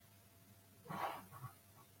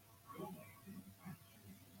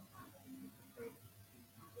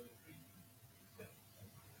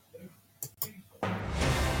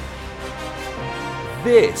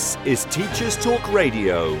This is Teachers Talk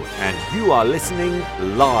Radio, and you are listening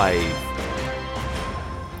live.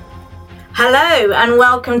 Hello and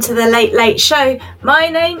welcome to the Late Late Show. My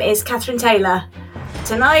name is Kathryn Taylor.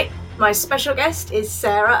 Tonight, my special guest is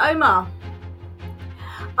Sarah Omar.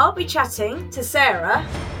 I'll be chatting to Sarah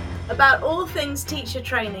about all things teacher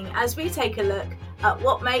training as we take a look at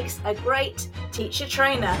what makes a great teacher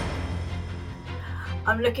trainer.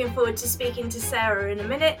 I'm looking forward to speaking to Sarah in a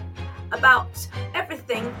minute about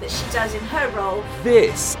everything that she does in her role.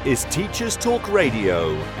 This is Teachers Talk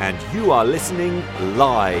Radio, and you are listening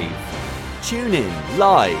live. Tune in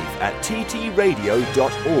live at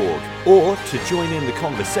ttradio.org, or to join in the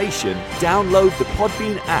conversation, download the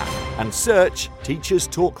Podbean app and search Teachers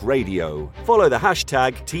Talk Radio. Follow the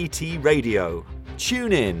hashtag TTRadio.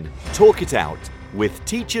 Tune in, talk it out with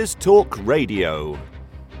Teachers Talk Radio.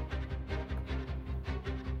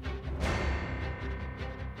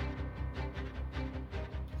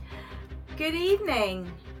 Good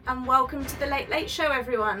evening and welcome to the Late Late Show,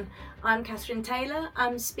 everyone. I'm Kathryn Taylor.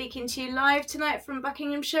 I'm speaking to you live tonight from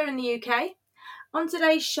Buckinghamshire in the UK. On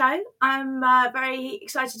today's show, I'm very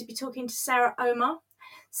excited to be talking to Sarah Omar.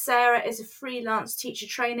 Sarah is a freelance teacher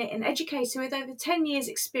trainer and educator with over 10 years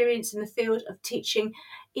experience in the field of teaching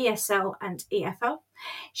ESL and EFL.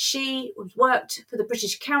 She worked for the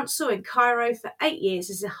British Council in Cairo for 8 years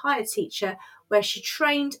as a hired teacher, where she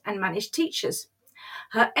trained and managed teachers.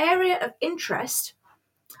 Her area of interest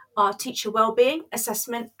are teacher wellbeing,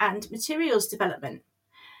 assessment and materials development.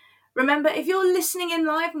 Remember, if you're listening in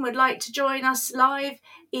live and would like to join us live,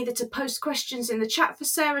 either to post questions in the chat for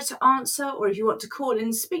Sarah to answer, or if you want to call in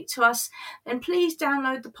and speak to us, then please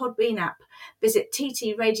download the Podbean app. Visit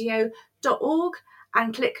ttradio.org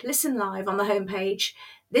and click Listen Live on the homepage.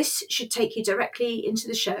 This should take you directly into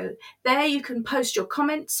the show. There you can post your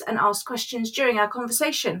comments and ask questions during our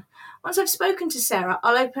conversation. Once I've spoken to Sarah,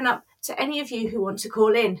 I'll open up to any of you who want to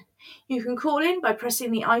call in. You can call in by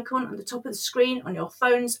pressing the icon on the top of the screen on your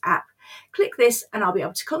phone's app. Click this and I'll be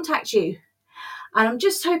able to contact you. And I'm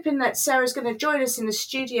just hoping that Sarah's going to join us in the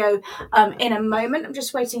studio in a moment. I'm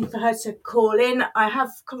just waiting for her to call in. I have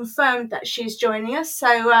confirmed that she's joining us,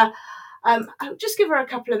 so I'll just give her a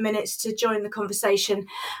couple of minutes to join the conversation.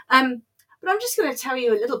 But I'm just going to tell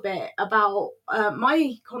you a little bit about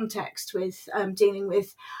my context with dealing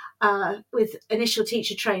with initial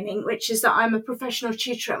teacher training, which is that I'm a professional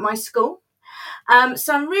tutor at my school.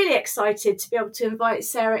 So I'm really excited to be able to invite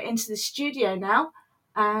Sarah into the studio now.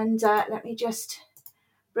 And let me just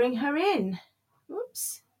bring her in.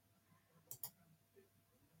 Whoops.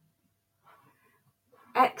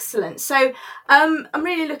 Excellent. So I'm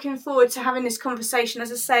really looking forward to having this conversation.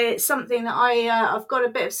 As I say, it's something that I've got a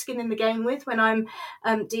bit of skin in the game with when I'm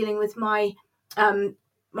dealing with my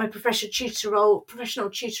my professional tutor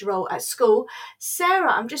role at school.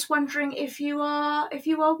 Sarah, I'm just wondering if you are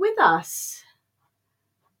with us.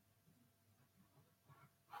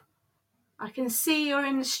 I can see you're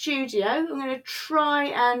in the studio. I'm going to try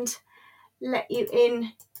and let you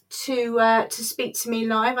in to speak to me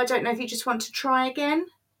live. I don't know if you just want to try again.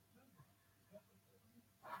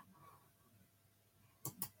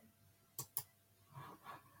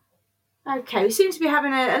 Okay, we seem to be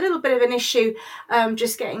having a little bit of an issue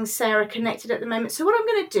just getting Sarah connected at the moment. So what I'm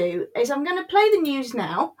going to do is I'm going to play the news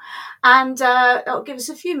now, and that'll give us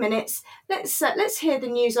a few minutes. Let's hear the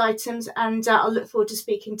news items, and I'll look forward to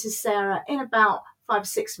speaking to Sarah in about 5 or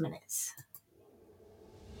 6 minutes.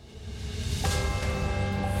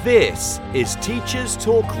 This is Teachers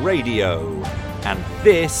Talk Radio, and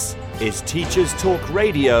this is Teachers Talk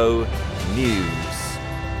Radio News.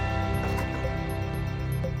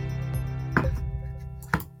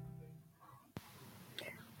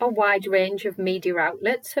 A wide range of media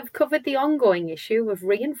outlets have covered the ongoing issue of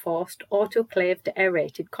reinforced autoclaved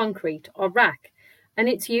aerated concrete, or RAC, and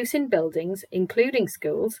its use in buildings, including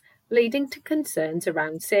schools, leading to concerns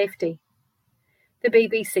around safety. The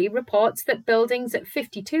BBC reports that buildings at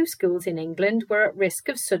 52 schools in England were at risk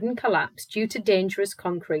of sudden collapse due to dangerous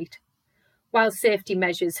concrete. While safety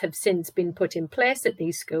measures have since been put in place at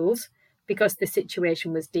these schools, because the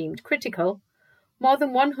situation was deemed critical, more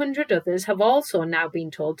than 100 others have also now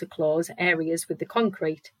been told to close areas with the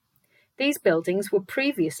concrete. These buildings were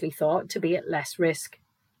previously thought to be at less risk.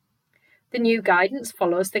 The new guidance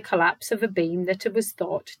follows the collapse of a beam that was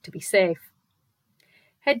thought to be safe.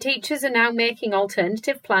 Head teachers are now making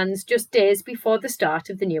alternative plans just days before the start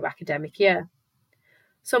of the new academic year.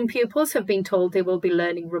 Some pupils have been told they will be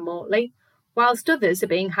learning remotely, whilst others are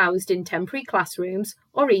being housed in temporary classrooms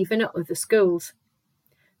or even at other schools.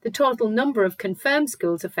 The total number of confirmed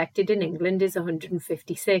schools affected in England is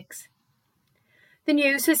 156. The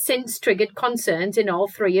news has since triggered concerns in all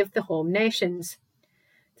three of the home nations.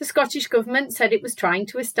 The Scottish Government said it was trying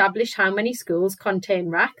to establish how many schools contain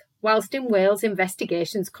RAC, whilst in Wales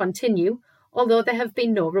investigations continue, although there have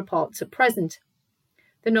been no reports at present.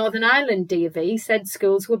 The Northern Ireland DfE said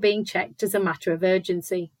schools were being checked as a matter of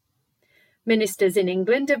urgency. Ministers in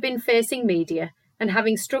England have been facing media and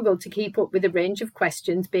having struggled to keep up with a range of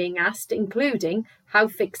questions being asked, including how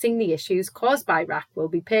fixing the issues caused by RAC will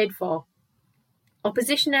be paid for.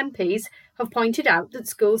 Opposition MPs have pointed out that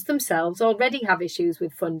schools themselves already have issues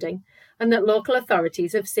with funding and that local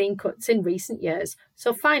authorities have seen cuts in recent years,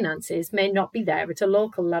 so finances may not be there at a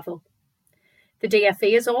local level. The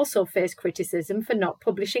DfE has also faced criticism for not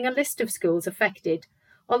publishing a list of schools affected,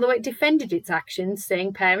 although it defended its actions,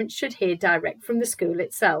 saying parents should hear direct from the school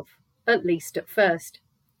itself, at least at first.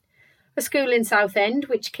 A school in Southend,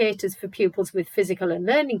 which caters for pupils with physical and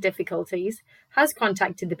learning difficulties, has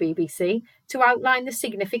contacted the BBC to outline the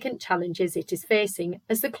significant challenges it is facing,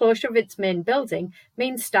 as the closure of its main building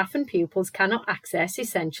means staff and pupils cannot access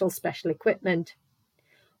essential special equipment.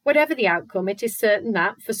 Whatever the outcome, it is certain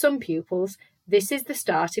that, for some pupils, this is the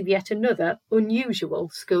start of yet another unusual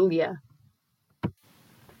school year.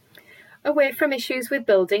 Away from issues with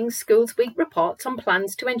buildings, Schools Week reports on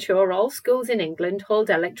plans to ensure all schools in England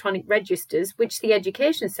hold electronic registers which the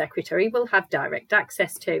Education Secretary will have direct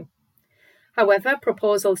access to. However,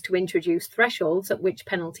 proposals to introduce thresholds at which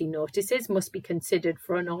penalty notices must be considered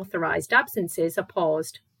for unauthorised absences are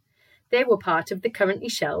paused. They were part of the currently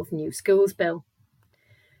shelved New Schools Bill.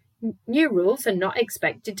 New rules are not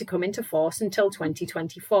expected to come into force until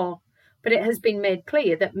 2024. But it has been made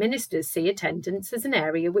clear that ministers see attendance as an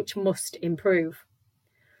area which must improve.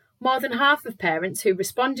 More than half of parents who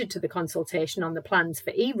responded to the consultation on the plans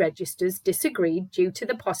for e-registers disagreed due to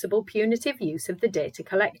the possible punitive use of the data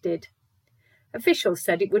collected. Officials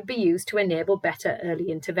said it would be used to enable better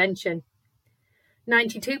early intervention.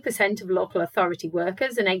 92% of local authority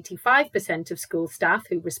workers and 85% of school staff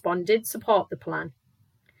who responded support the plan.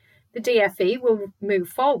 The DfE will move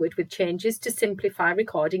forward with changes to simplify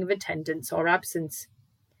recording of attendance or absence.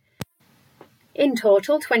 In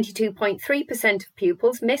total, 22.3% of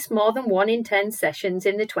pupils miss more than 1 in 10 sessions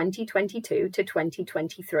in the 2022 to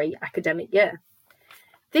 2023 academic year.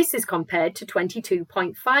 This is compared to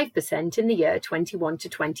 22.5% in the year 21 to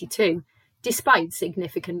 22, despite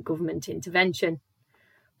significant government intervention.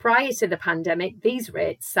 Prior to the pandemic, these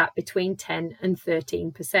rates sat between 10 and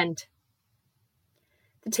 13%.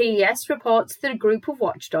 The TES reports that a group of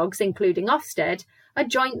watchdogs, including Ofsted, are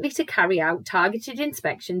jointly to carry out targeted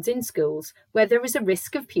inspections in schools where there is a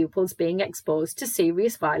risk of pupils being exposed to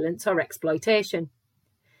serious violence or exploitation.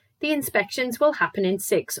 The inspections will happen in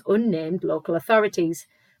 6 unnamed local authorities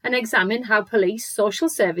and examine how police, social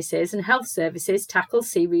services and health services tackle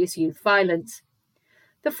serious youth violence.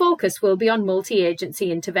 The focus will be on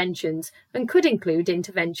multi-agency interventions and could include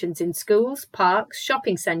interventions in schools, parks,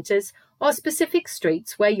 shopping centres or specific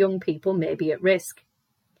streets where young people may be at risk.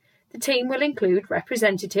 The team will include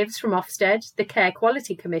representatives from Ofsted, the Care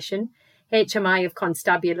Quality Commission, HMI of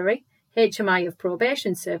Constabulary, HMI of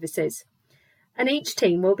Probation Services, and each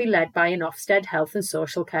team will be led by an Ofsted Health and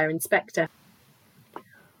Social Care Inspector.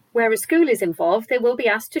 Where a school is involved, they will be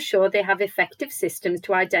asked to show they have effective systems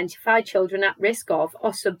to identify children at risk of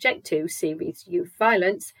or subject to serious youth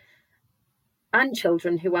violence and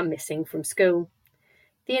children who are missing from school.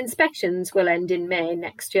 The inspections will end in May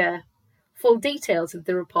next year. Full details of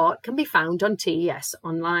the report can be found on TES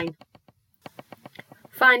online.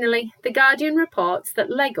 Finally, The Guardian reports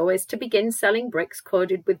that Lego is to begin selling bricks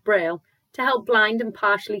coded with Braille to help blind and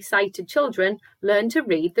partially sighted children learn to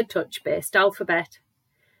read the touch-based alphabet.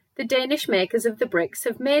 The Danish makers of the bricks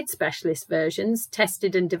have made specialist versions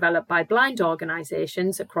tested and developed by blind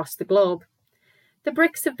organisations across the globe. The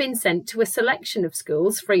bricks have been sent to a selection of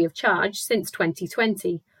schools free of charge since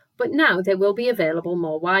 2020, but now they will be available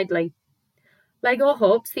more widely. LEGO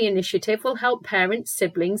hopes the initiative will help parents,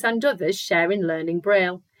 siblings and others share in learning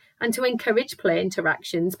Braille, and to encourage play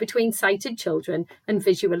interactions between sighted children and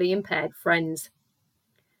visually impaired friends.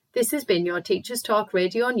 This has been your Teachers Talk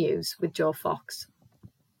Radio News with Jo Fox.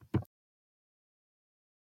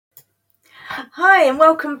 Hi and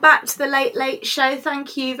welcome back to the Late Late Show.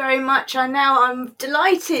 Thank you very much. I'm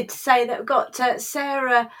delighted to say that we've got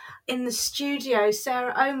Sarah in the studio.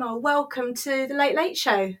 Sarah Omar, welcome to the Late Late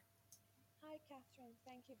Show. Hi Kathryn,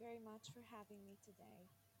 thank you very much for having me today.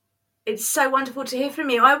 It's so wonderful to hear from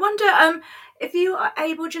you. I wonder if you are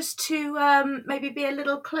able just to maybe be a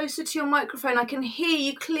little closer to your microphone. I can hear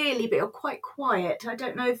you clearly, but you're quite quiet. I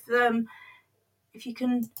don't know if you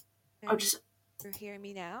can. You're hearing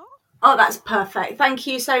me now? Oh, that's perfect. Thank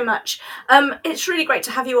you so much. It's really great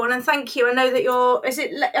to have you on, and thank you. I know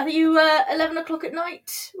that are you 11 o'clock at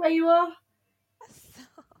night where you are?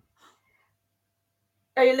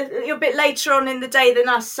 Oh, you're a bit later on in the day than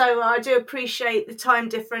us, so I do appreciate the time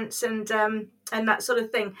difference and that sort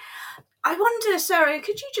of thing. I wonder, Sarah,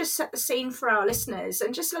 could you just set the scene for our listeners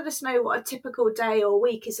and just let us know what a typical day or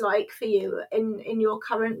week is like for you in your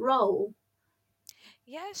current role?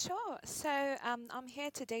 Yeah, sure. So I'm here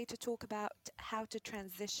today to talk about how to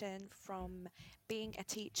transition from being a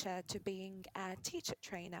teacher to being a teacher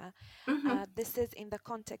trainer. Mm-hmm. This is in the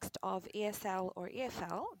context of ESL or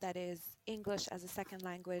EFL, that is English as a second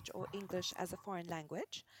language or English as a foreign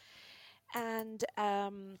language. And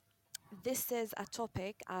this is a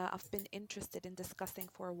topic I've been interested in discussing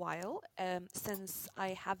for a while, since I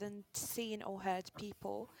haven't seen or heard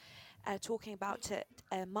people talking about it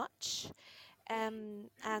much. And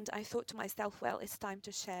I thought to myself, well, it's time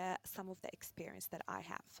to share some of the experience that I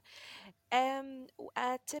have.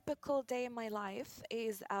 A typical day in my life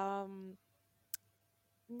is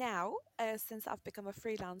now, since I've become a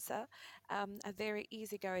freelancer, a very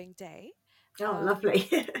easygoing day. Oh, Um, lovely.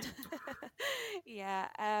 yeah,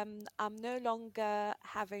 I'm no longer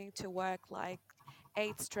having to work like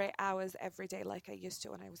 8 straight hours every day like I used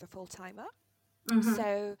to when I was a full timer.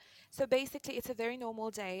 Mm-hmm. So basically, it's a very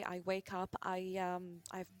normal day. I wake up, I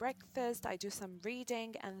have breakfast, I do some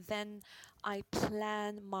reading, and then I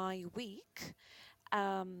plan my week.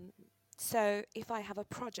 Um, so if I have a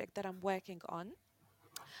project that I'm working on,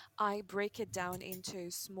 I break it down into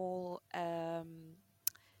um,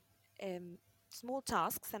 small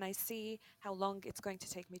tasks, and I see how long it's going to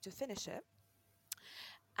take me to finish it.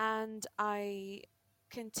 And I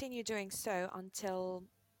continue doing so until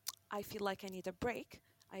I feel like I need a break.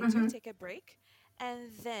 I do Mm-hmm. take a break,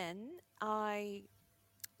 and then I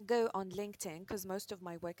go on LinkedIn because most of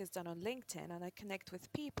my work is done on LinkedIn, and I connect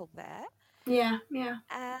with people there. Yeah, yeah.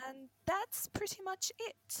 And that's pretty much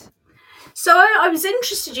it. So I was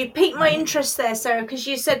interested. You piqued my interest there, Sarah, because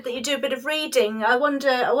you said that you do a bit of reading. I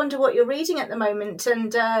wonder what you're reading at the moment.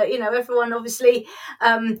 And everyone obviously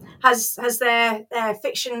has their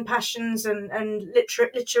fiction passions and literature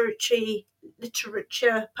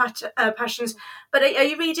passions. Mhm. But are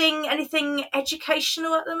you reading anything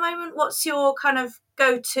educational at the moment? What's your kind of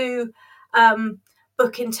go-to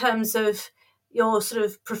book in terms of your sort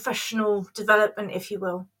of professional development, if you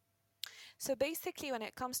will? So basically, when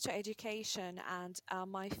it comes to education and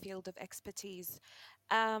my field of expertise,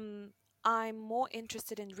 um, I'm more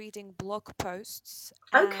interested in reading blog posts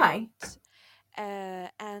Okay.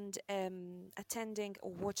 and attending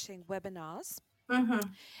or watching webinars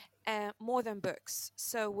Mm-hmm. more than books.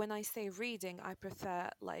 So when I say reading, I prefer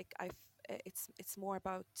it's more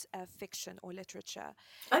about fiction or literature.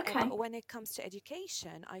 Okay. But when it comes to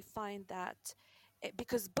education, I find that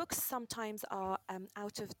because books sometimes are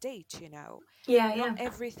out of date, Yeah, not yeah.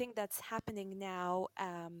 everything that's happening now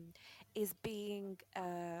is being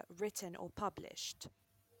written or published.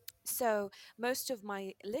 So most of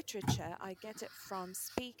my literature, I get it from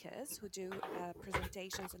speakers who do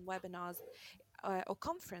presentations and webinars or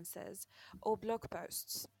conferences or blog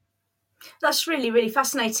posts. That's really, really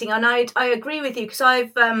fascinating, and I agree with you because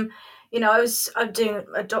I'm doing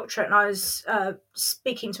a doctorate, and I was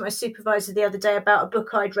speaking to my supervisor the other day about a book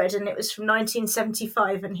I'd read, and it was from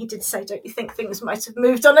 1975, and he did say, "Don't you think things might have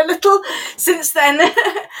moved on a little since then?"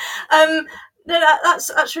 um, no,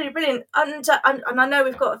 that's really brilliant, and I know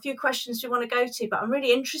we've got a few questions we want to go to, but I'm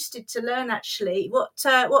really interested to learn actually what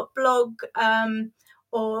blog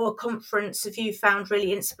or conference have you found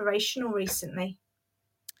really inspirational recently?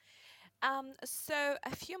 So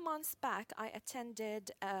a few months back, I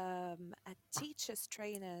attended a teachers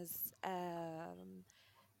trainers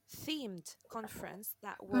themed conference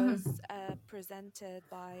that Mm-hmm. was presented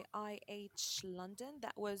by IH London.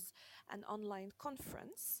 That was an online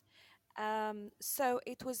conference. So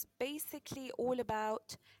it was basically all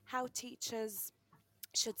about how teachers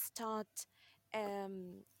should start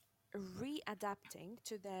um, readapting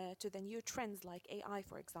to the new trends like AI,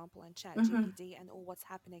 for example, and Chat Mm-hmm. GPT, and all what's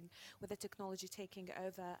happening with the technology taking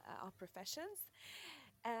over our professions.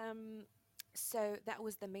 Um, so that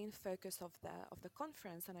was the main focus of the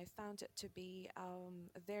conference, and I found it to be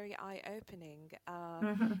very eye opening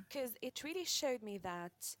Mm-hmm. because it really showed me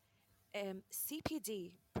that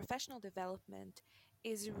CPD, professional development,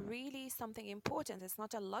 is really something important. It's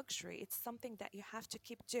not a luxury. It's something that you have to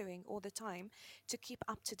keep doing all the time to keep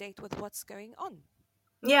up to date with what's going on.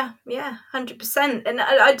 Yeah, yeah, 100%. And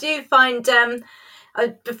I do find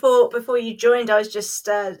before you joined, I was just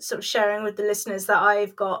sort of sharing with the listeners that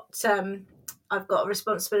I've got I've got a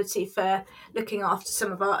responsibility for looking after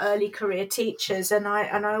some of our early career teachers, and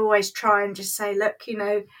I always try and just say, look,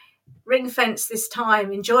 ring fence this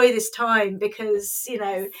time, enjoy this time, because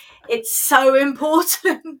it's so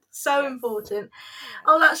important. So Yes. important. Yeah.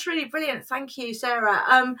 Oh, that's really brilliant. Thank you, Sarah.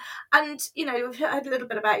 And we've heard a little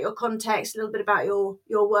bit about your context, a little bit about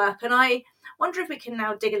your work, and I wonder if we can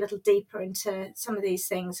now dig a little deeper into some of these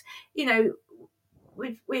things.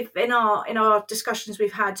 We've in our discussions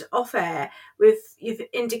we've had off air, you've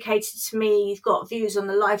indicated to me you've got views on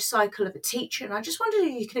the life cycle of a teacher, and I just wondered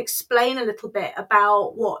if you could explain a little bit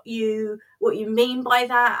about what you mean by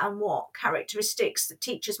that, and what characteristics that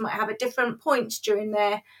teachers might have at different points during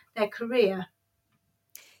their career.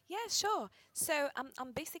 Yeah, sure. So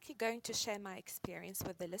I'm basically going to share my experience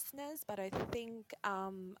with the listeners, but I think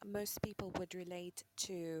most people would relate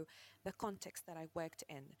to the context that I worked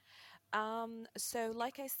in. So,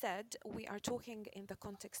 like I said, we are talking in the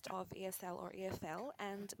context of ESL or EFL,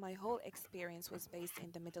 and my whole experience was based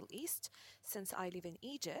in the Middle East since I live in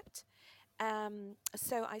Egypt.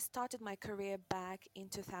 So, I started my career back in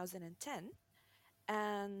 2010,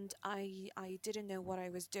 and I didn't know what I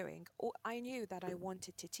was doing. I knew that I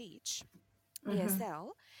wanted to teach Mm-hmm.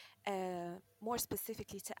 ESL, more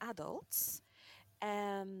specifically to adults,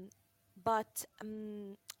 um, but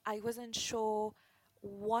I wasn't sure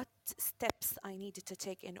what steps I needed to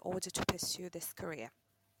take in order to pursue this career.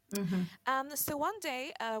 Mm-hmm. So one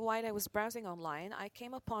day, while I was browsing online, I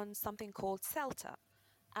came upon something called CELTA.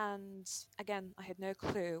 And again, I had no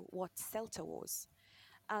clue what CELTA was.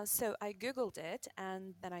 So I Googled it,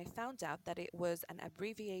 and then I found out that it was an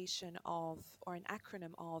abbreviation of, or an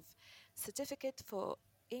acronym of, Certificate for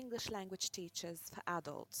English Language Teachers for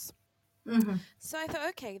Adults. Mm-hmm. So I thought,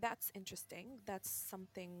 okay, that's interesting. That's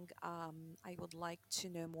something I would like to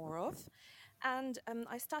know more of. And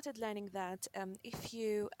I started learning that if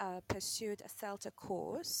you pursued a CELTA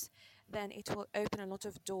course, then it will open a lot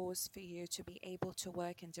of doors for you to be able to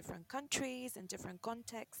work in different countries, in different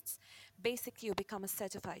contexts. Basically, you become a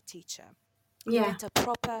certified teacher. You Yeah. get a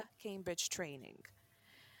proper Cambridge training.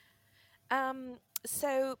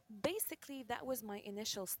 So basically, that was my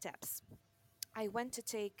initial steps. I went to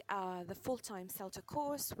take the full-time CELTA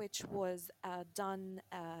course, which was done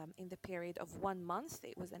in the period of 1 month.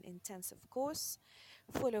 It was an intensive course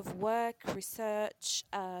full of work, research,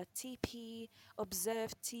 TP,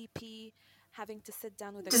 observed TP, having to sit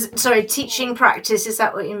down with a group of Sorry, people. teaching practice, is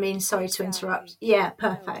that what you mean? Sorry to interrupt. Exactly. Yeah, No,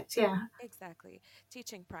 perfect. Yeah. exactly.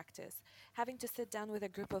 Teaching practice. Having to sit down with a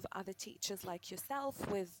group of other teachers like yourself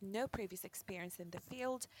with no previous experience in the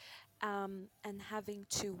field, and having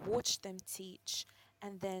to watch them teach.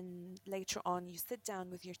 And then later on, you sit down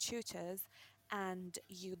with your tutors and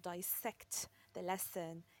you dissect the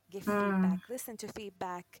lesson, give Mm. feedback, listen to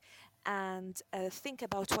feedback, and think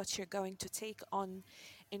about what you're going to take on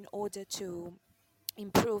in order to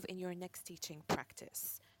improve in your next teaching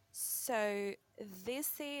practice. So,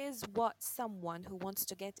 this is what someone who wants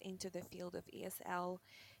to get into the field of ESL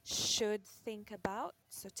should think about.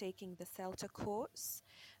 So, taking the CELTA course.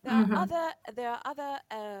 Mm-hmm. There are other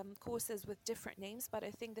courses with different names, but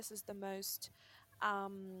I think this is the most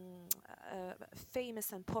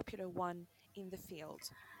famous and popular one in the field.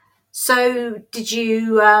 So, did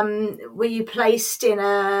you were you placed in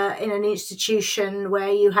an institution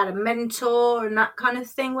where you had a mentor and that kind of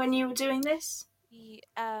thing when you were doing this?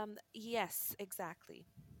 Yes, exactly.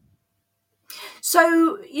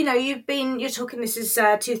 So, you're talking, this is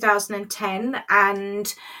 2010,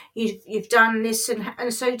 and you've done this,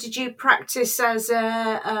 and so did you practice as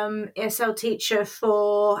a ESL teacher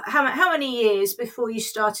for how many years before you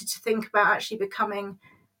started to think about actually becoming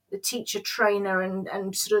the teacher trainer,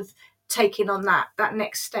 and sort of taking on that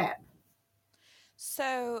next step?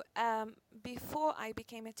 So, before I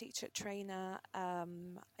became a teacher trainer,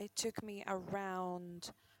 it took me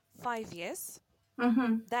around 5 years.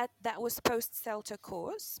 Mm-hmm. That was post CELTA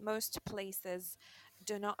course. Most places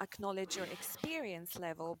do not acknowledge your experience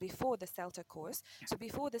level before the CELTA course. So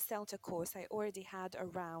before the CELTA course, I already had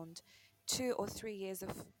around 2 or 3 years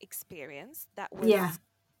of experience. That Yeah. was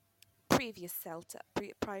previous CELTA,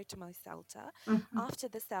 prior to my CELTA. Mm-hmm. After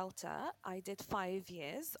the CELTA, I did 5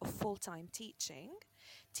 years of full-time teaching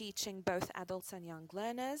both adults and young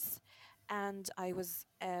learners. And I was,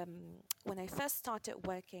 when I first started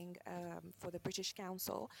working for the British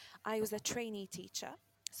Council, I was a trainee teacher.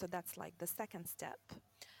 So that's like the second step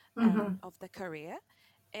Mm-hmm. of the career.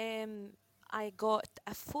 Um, I got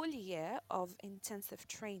a full year of intensive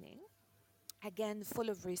training, again, full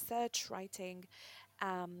of research, writing,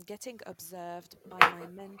 getting observed by my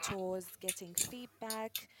mentors, getting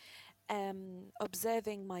feedback,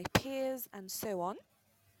 observing my peers, and so on.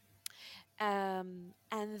 And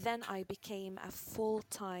then I became a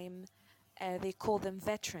full-time, they call them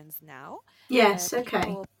veterans now, Yes, okay.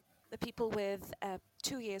 people, the people with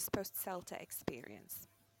 2 years post-CELTA experience.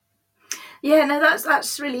 Yeah, no,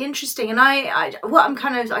 that's really interesting. And I what I'm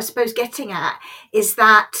kind of, I suppose, getting at is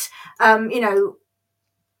that, you know,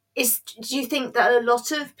 do you think that a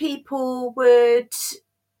lot of people would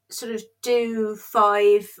sort of do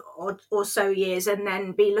 5 or so years and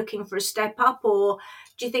then be looking for a step up, or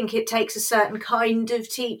do you think it takes a certain kind of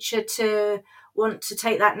teacher to want to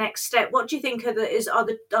take that next step? What do you think are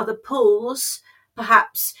the pulls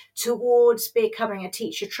perhaps towards becoming a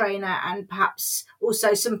teacher trainer, and perhaps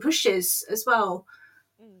also some pushes as well?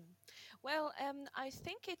 Mm. Well, I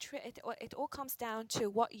think it all comes down to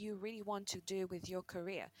what you really want to do with your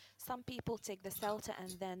career. Some people take the CELTA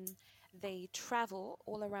and then they travel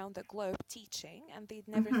all around the globe teaching, and they'd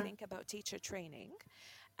never Mm-hmm. think about teacher training.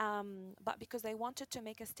 But because I wanted to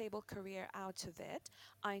make a stable career out of it,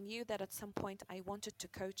 I knew that at some point I wanted to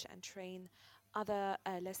coach and train other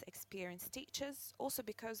less experienced teachers. Also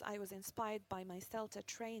because I was inspired by my CELTA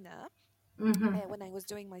trainer Mm-hmm. when I was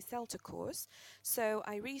doing my CELTA course. So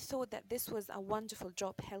I really thought that this was a wonderful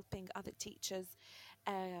job helping other teachers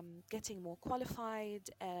getting more qualified,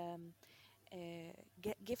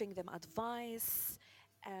 giving them advice.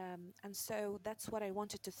 And so that's what I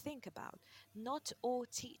wanted to think about. Not all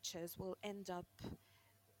teachers will end up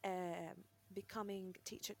becoming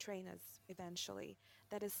teacher trainers eventually.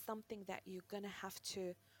 That is something that you're going to have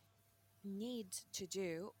to need to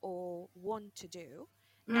do or want to do,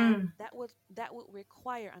 and Mm. that will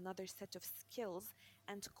require another set of skills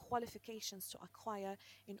and qualifications to acquire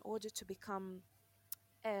in order to become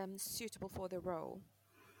suitable for the role.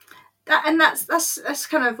 That's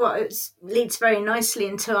kind of what leads very nicely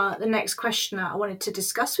into the next question that I wanted to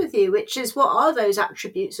discuss with you, which is, what are those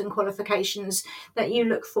attributes and qualifications that you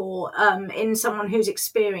look for in someone who's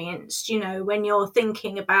experienced? You know, when you're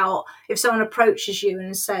thinking about, if someone approaches you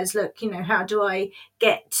and says, "Look, you know, how do I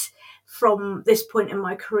get from this point in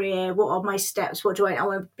my career? What are my steps? What do I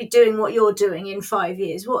want to be doing? What you're doing in 5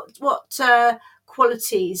 years? What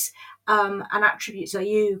qualities and attributes are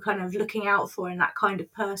you kind of looking out for in that kind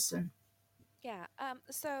of person?" Yeah.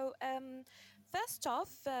 First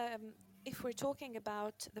off, if we're talking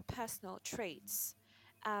about the personal traits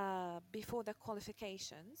before the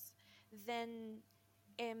qualifications, then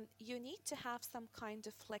you need to have some kind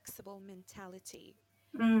of flexible mentality,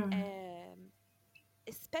 Mm, um,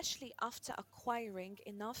 especially after acquiring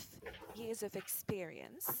enough years of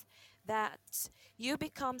experience that you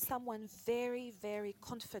become someone very, very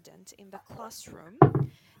confident in the classroom,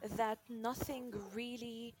 that nothing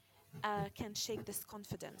really can shake this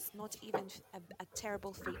confidence, not even a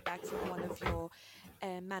terrible feedback from one of your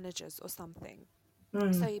managers or something.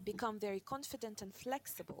 So mm. you become very confident and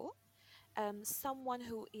flexible, someone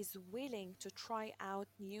who is willing to try out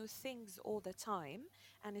new things all the time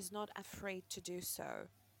and is not afraid to do so.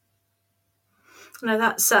 No,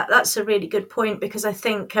 that's a really good point, because I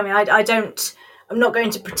think, I mean, I don't, I'm not going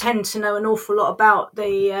to pretend to know an awful lot about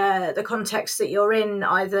the context that you're in,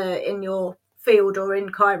 either in your field or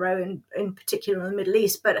in Cairo, in particular in the Middle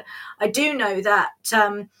East. But I do know that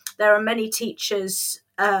there are many teachers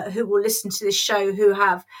who will listen to this show who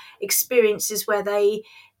have experiences where they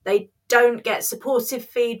don't get supportive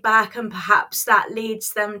feedback, and perhaps that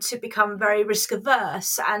leads them to become very risk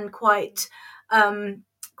averse and Mm, um,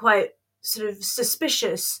 quite sort of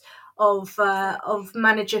suspicious of exactly.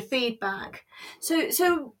 manager feedback.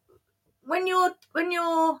 So when you're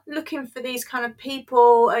looking for these kind of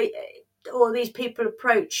people, or these people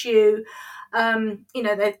approach you, you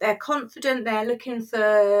know, they're confident, they're looking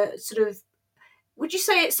for sort of, would you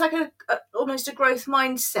say it's like a almost a growth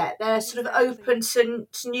mindset? They're sort of Exactly. open to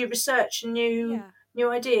new research and Yeah.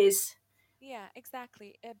 new ideas. Yeah,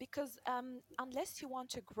 exactly. Because unless you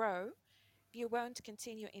want to grow, you won't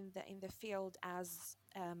continue in the field as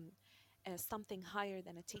something higher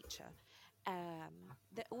than a teacher.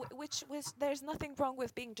 Which there's nothing wrong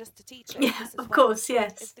with being just a teacher if Yeah, this is of what course, if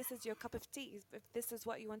yes. this is your cup of tea, if this is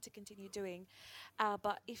what you want to continue doing.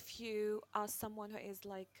 But if you are someone who is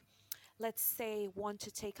like, let's say, want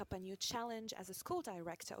to take up a new challenge as a school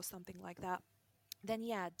director or something like that, then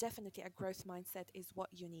yeah, definitely a growth mindset is what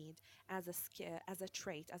you need as a skill, as a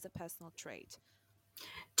trait, as a personal trait.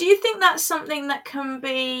 Do you think that's something that can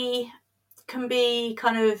be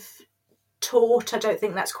kind of taught? I don't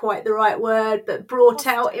think that's quite the right word, but brought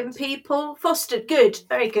out in Fostered. people, fostered. Good, Mm.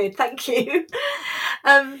 very good, thank you.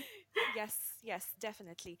 um, Yes, yes,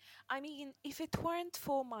 definitely. I mean, if it weren't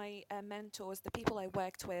for my mentors, the people I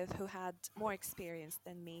worked with who had more experience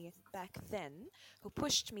than me back then, who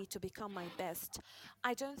pushed me to become my best,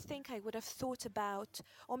 I don't think I would have thought about,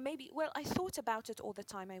 or maybe, well, I thought about it all the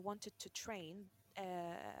time. I wanted to train.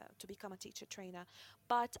 To become a teacher trainer,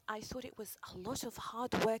 but I thought it was a lot of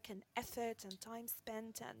hard work and effort and time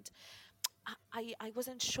spent, and I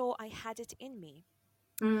wasn't sure I had it in me.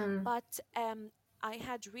 Mm, But I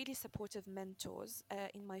had really supportive mentors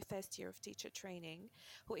in my first year of teacher training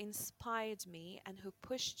who inspired me and who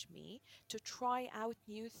pushed me to try out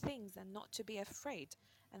new things and not to be afraid.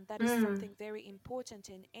 And that is mm. something very important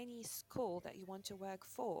in any school that you want to work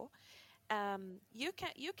for. You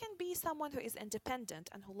can be someone who is independent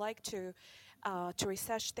and who like to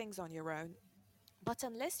research things on your own. But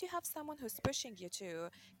unless you have someone who's pushing you to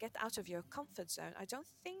get out of your comfort zone, I don't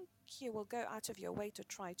think you will go out of your way to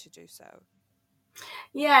try to do so.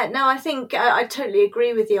 Yeah, no, I think I totally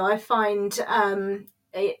agree with you. I find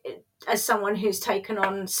as someone who's taken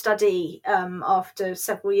on study after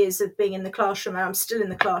several years of being in the classroom, and I'm still in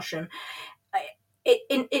the classroom,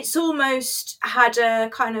 it's almost had a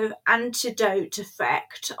kind of antidote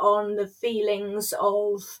effect on the feelings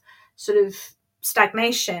of sort of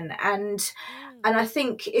stagnation. And Mm, I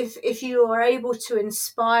think if you are able to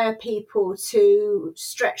inspire people to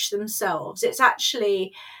stretch themselves, it's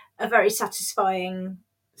actually a very satisfying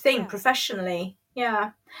thing yeah. professionally.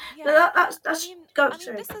 Yeah. But Yeah, I that's mean, go I mean,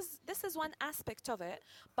 sorry. this is one aspect of it,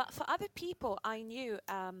 but for other people I knew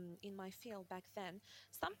in my field back then,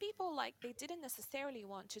 some people like they didn't necessarily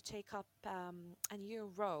want to take up a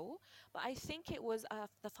new role, but I think it was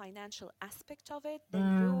the financial aspect of it, the Mm,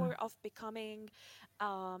 lure of becoming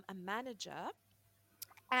a manager,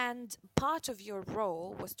 and part of your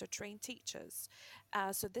role was to train teachers.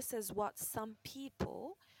 So this is what some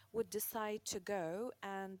people would decide to go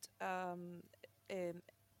and um,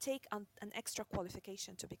 take an extra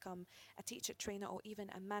qualification to become a teacher trainer or even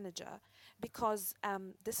a manager, because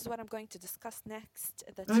this is what I'm going to discuss next: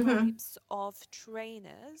 the mm-hmm. types of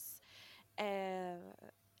trainers,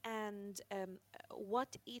 and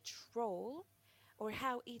what each role or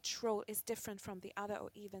how each role is different from the other or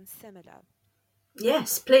even similar.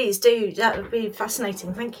 Yes, please do. That would be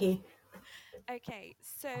fascinating. Thank you. Okay,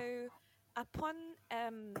 so upon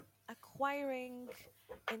acquiring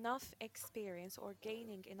enough experience or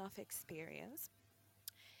gaining enough experience,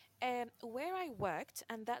 where I worked,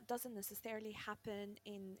 and that doesn't necessarily happen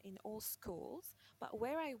in all schools, but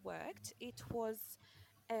where I worked, it was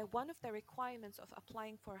one of the requirements of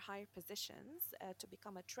applying for higher positions to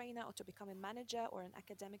become a trainer or to become a manager or an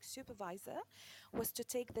academic supervisor was to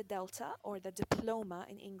take the Delta or the diploma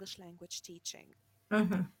in English language teaching.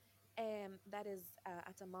 Mm-hmm. That is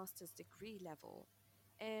at a master's degree level.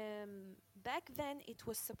 Back then, it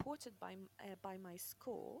was supported by my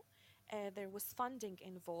school. There was funding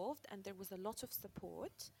involved, and there was a lot of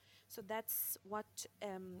support. So that's what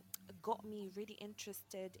got me really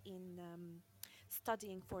interested in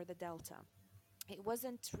studying for the Delta. It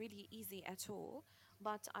wasn't really easy at all,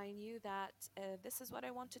 but I knew that this is what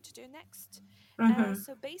I wanted to do next. Mm-hmm.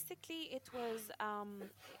 So basically, it's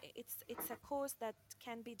a course that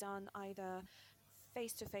can be done either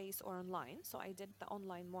face to face or online. So I did the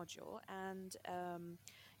online module, and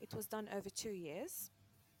it was done over 2 years.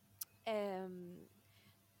 Um,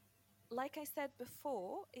 like I said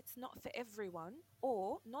before, it's not for everyone,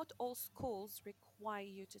 or not all schools require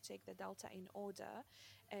you to take the Delta in order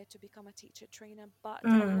to become a teacher trainer, but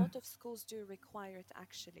a Mm, lot of schools do require it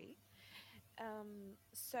actually.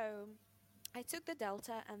 So I took the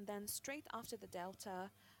Delta, and then straight after the Delta,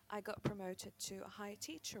 I got promoted to a higher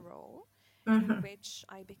teacher role in mm-hmm. which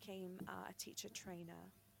I became a teacher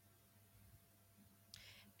trainer.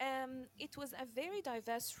 It was a very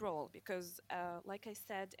diverse role because, like I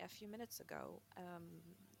said a few minutes ago,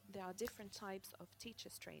 there are different types of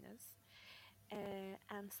teachers trainers,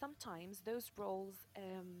 and sometimes those roles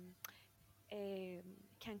um,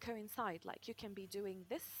 can coincide. Like you can be doing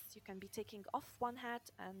this, you can be taking off one hat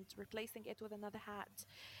and replacing it with another hat,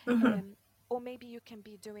 Mm-hmm. um, or maybe you can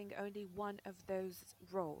be doing only one of those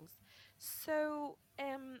roles. So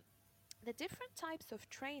the different types of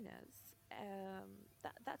trainers,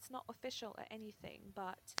 that's not official or anything,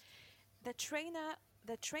 but the trainer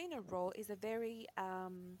the trainer role is a very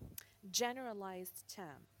generalized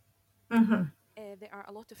term. Mm-hmm. There are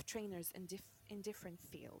a lot of trainers in different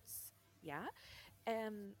fields. Yeah.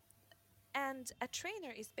 um, and a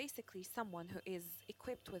trainer is basically someone who is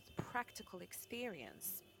equipped with practical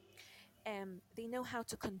experience. They know how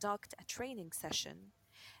to conduct a training session,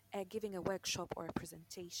 giving a workshop or a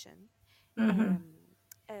presentation. Mm-hmm. um,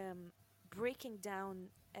 um, breaking down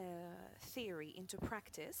theory into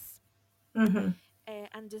practice, Hmm.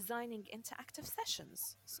 and designing interactive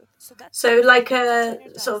sessions. So So that's like what the a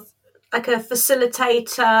trainer sort of does. like a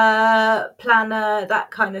facilitator, planner,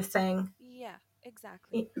 that kind of thing. Yeah,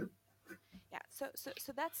 exactly. Yeah,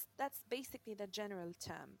 so that's basically the general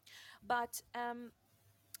term. But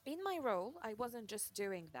in my role, I wasn't just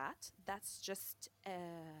doing that. That's just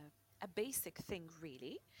a basic thing,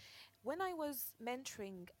 really. When I was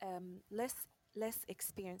mentoring less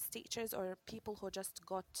experienced teachers or people who just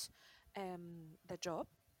got the job,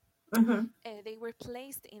 Hmm. they were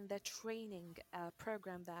placed in the training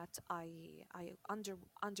program that I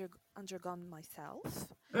undergone myself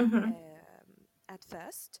Hmm. at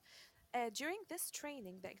first. During this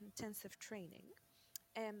training, the intensive training,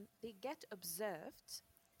 they get observed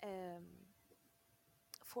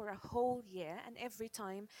for a whole year, and every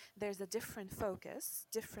time there's a different focus,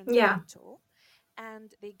 different Yeah. mentor,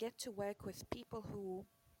 and they get to work with people who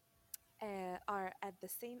are at the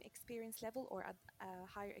same experience level or at a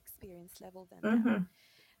higher experience level than them. Hmm.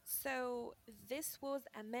 So this was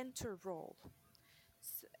a mentor role.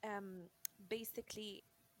 Basically,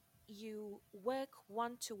 you work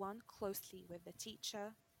one to one closely with the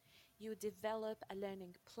teacher. You develop a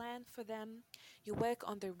learning plan for them. You work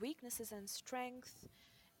on their weaknesses and strengths,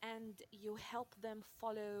 and you help them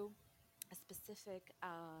follow a specific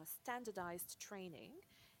standardized training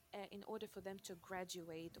in order for them to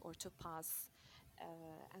graduate or to pass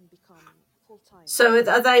and become full So timers.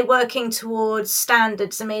 are they working towards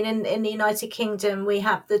standards? I mean, in the United Kingdom, we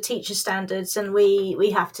have the teacher standards, and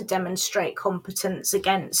we have to demonstrate competence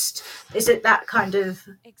against. Is it that kind of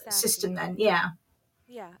system Exactly. then? Yeah.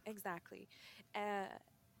 Yeah, exactly. Uh,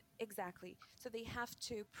 exactly. So they have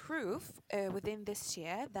to prove within this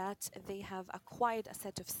year that they have acquired a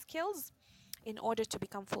set of skills in order to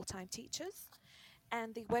become full time teachers.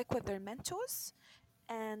 And they work with their mentors,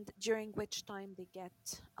 and during which time they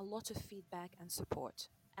get a lot of feedback and support.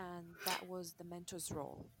 And that was the mentor's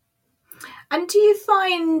role. And do you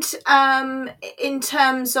find, in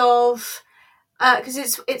terms of, because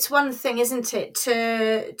it's one thing, isn't it,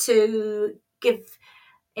 to give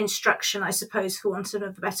instruction, I suppose, for want of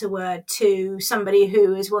a better word, to somebody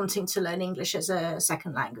who is wanting to learn English as a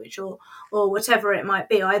second language, or whatever it might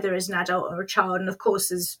be, either as an adult or a child. And of course,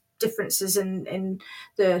 there's differences in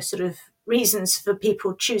the sort of reasons for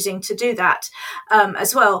people choosing to do that,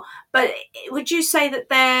 as well. But would you say that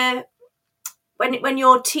they're when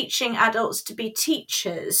you're teaching adults to be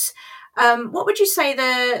teachers, what would you say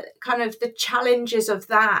the kind of the challenges of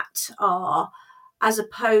that are, as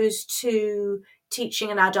opposed to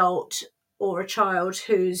teaching an adult or a child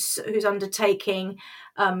who's undertaking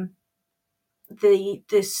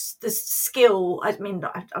this skill? I mean,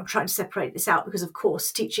 I'm trying to separate this out because, of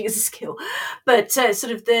course, teaching is a skill, but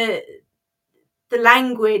sort of the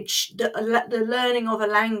language, the learning of a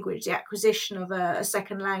language, the acquisition of a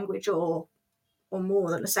second language, or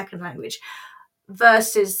more than a second language,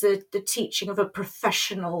 versus the teaching of a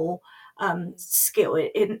professional Mm. skill.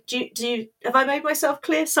 Do you have I made myself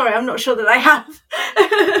clear? Sorry, I'm not sure that I I have.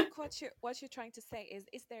 think what you're trying to say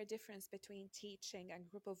is there a difference between teaching a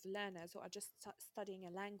group of learners who are just studying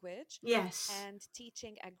a language Yes. and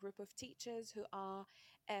teaching a group of teachers who are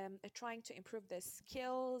trying to improve their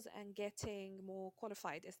skills and getting more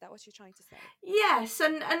qualified? Is that what you're trying to say? Yes,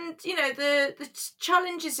 and you know the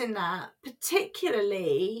challenges in that,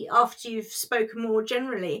 particularly after you've spoken more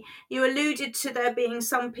generally, you alluded to there being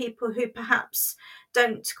some people who perhaps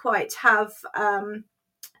don't quite have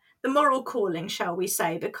the moral calling, shall we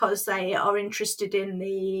say, because they are interested in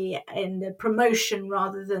the promotion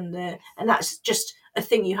rather than the, Yes. and that's just a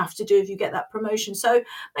thing you have to do if you get that promotion. So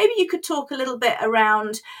maybe you could talk a little bit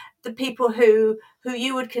around the people who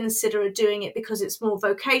you would consider are doing it because it's more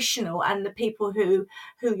vocational, and the people who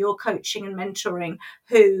you're coaching and mentoring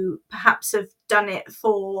who perhaps have done it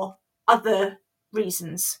for other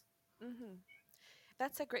reasons. Mm-hmm.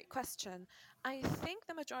 That's a great question. I think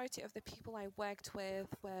the majority of the people I worked with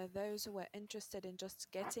were those who were interested in just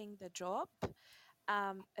getting the job.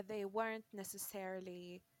 They weren't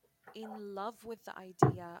necessarily in love with the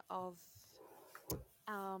idea of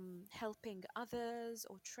helping others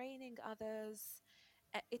or training others.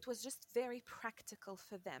 It was just very practical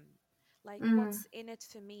for them. Like, Mm, what's in it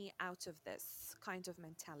for me out of this kind of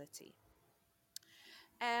mentality?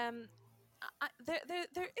 Um, there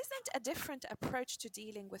isn't a different approach to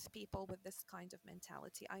dealing with people with this kind of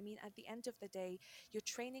mentality. I mean, at the end of the day, you're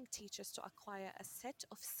training teachers to acquire a set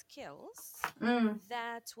of skills mm,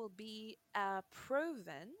 that will be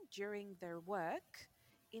proven during their work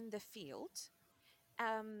in the field.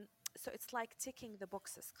 Um, so it's like ticking the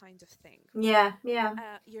boxes kind of thing. Yeah, yeah.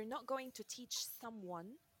 You're not going to teach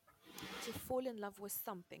someone to fall in love with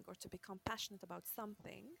something or to become passionate about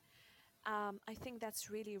something. I think that's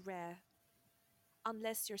really rare,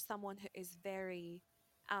 unless you're someone who is very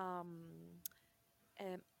um,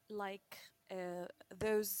 like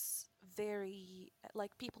those very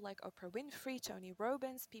like people like Oprah Winfrey, Tony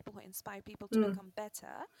Robbins, people who inspire people to Mm, become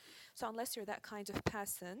better. So unless you're that kind of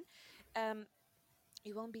person, um,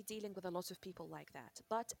 you won't be dealing with a lot of people like that.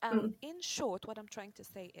 But mm, in short, what I'm trying to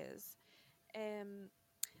say is um,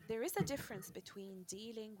 there is a difference between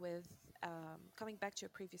dealing with, coming back to your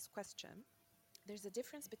previous question, there's a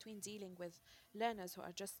difference between dealing with learners who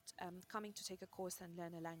are just coming to take a course and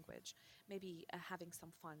learn a language, maybe having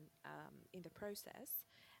some fun in the process,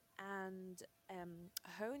 and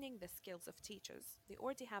honing the skills of teachers. They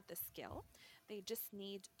already have the skill, they just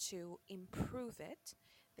need to improve it.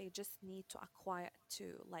 They just need to acquire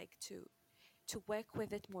to work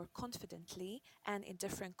with it more confidently and in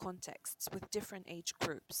different contexts with different age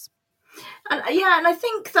groups. and yeah, and I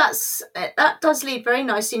think that does lead very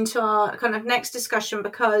nicely into our kind of next discussion,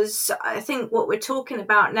 because I think what we're talking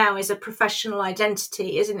about now is a professional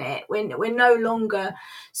identity, isn't it? We're no longer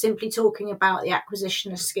simply talking about the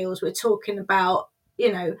acquisition of skills. We're talking about,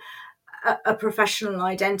 you know, a professional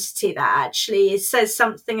identity that actually says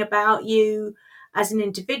something about you as an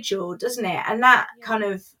individual, doesn't it? And that Yeah. kind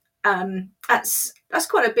of that's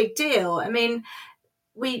quite a big deal. I mean,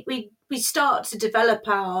 we start to develop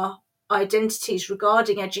our identities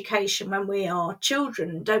regarding education when we are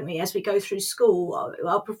children, don't we? As we go through school,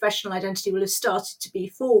 our professional identity will have started to be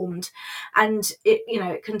formed, and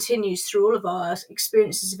it continues through all of our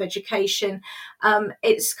experiences of education.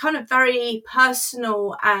 It's kind of very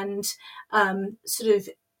personal and sort of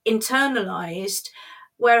internalized,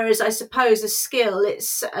 whereas I suppose a skill,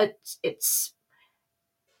 it's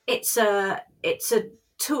a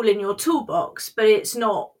tool in your toolbox, but it's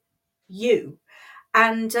not you.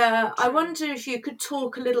 And I True. wonder if you could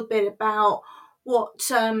talk a little bit about what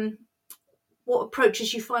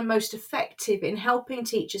approaches you find most effective in helping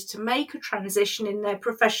teachers to make a transition in their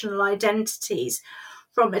professional identities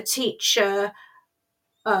from a teacher,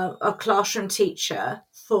 a classroom teacher,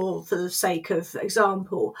 for the sake of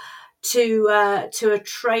example, to a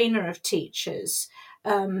trainer of teachers.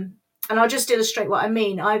 And I'll just illustrate what I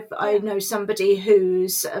mean. I Yeah. know somebody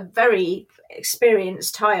who's a very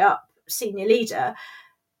experienced high up senior leader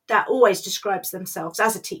that always describes themselves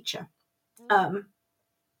as a teacher. Mm. Um,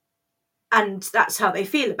 and that's how they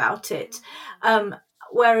feel about it. Mm-hmm. Um,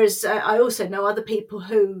 whereas I also know other people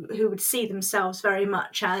who would see themselves very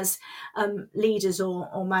much as leaders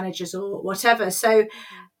or managers or whatever. So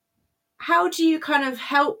Mm-hmm. how do you kind of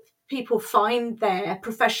help people find their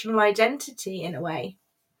professional identity in a way?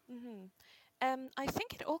 Mm-hmm. I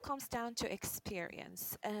think it all comes down to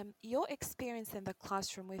experience. Your experience in the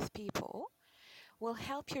classroom with people will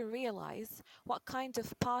help you realize what kind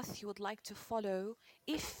of path you would like to follow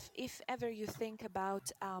if ever you think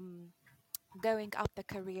about going up the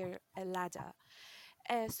career ladder.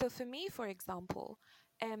 So for me, for example,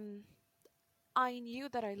 um, I knew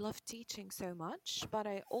that I loved teaching so much, but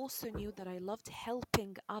I also knew that I loved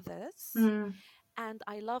helping others. Mm, And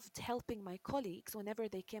I loved helping my colleagues whenever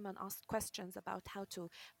they came and asked questions about how to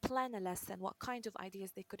plan a lesson, what kind of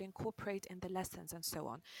ideas they could incorporate in the lessons, and so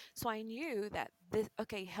on. So I knew that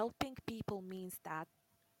helping people means that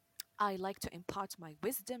I like to impart my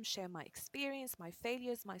wisdom, share my experience, my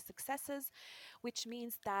failures, my successes, which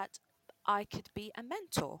means that I could be a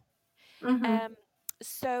mentor. mm-hmm, Um,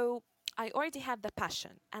 so I already had the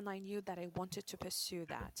passion and I knew that I wanted to pursue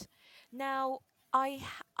that. Now, I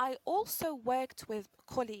also worked with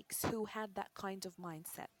colleagues who had that kind of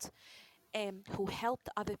mindset, who helped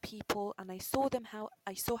other people, and I saw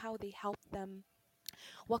how they helped them,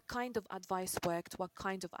 what kind of advice worked, what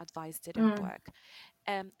kind of advice didn't mm. work.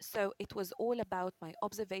 So it was all about my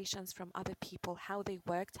observations from other people, how they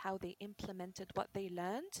worked, how they implemented what they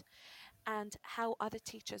learned, and how other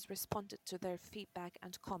teachers responded to their feedback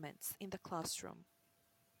and comments in the classroom.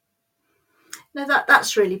 No,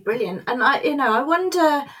 that's really brilliant. And I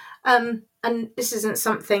wonder, and this isn't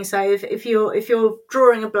something. So if you're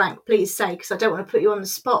drawing a blank, please say, because I don't want to put you on the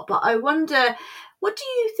spot. But I wonder, what do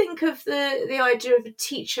you think of the idea of a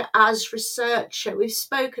teacher as researcher? We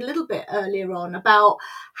spoke a little bit earlier on about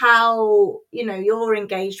how you're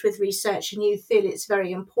engaged with research and you feel it's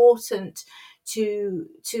very important to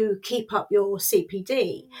keep up your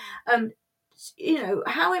CPD. Mm.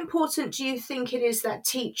 How important do you think it is that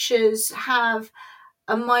teachers have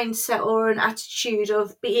a mindset or an attitude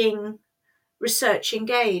of being research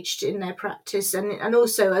engaged in their practice, and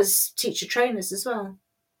also as teacher trainers as well?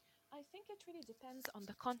 it really depends on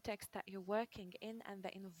the context that you're working in and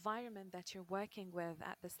the environment that you're working with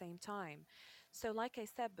at the same time. So, like I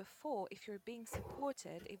said before, if you're being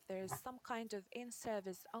supported, if there's some kind of in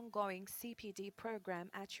service ongoing CPD program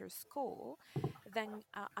at your school, then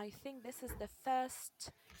I think this is the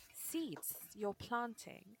first seeds you're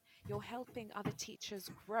planting. You're helping other teachers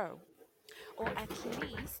grow, or at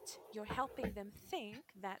least you're helping them think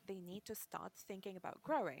that they need to start thinking about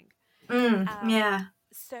growing. Um, Yeah.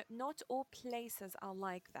 so not all places are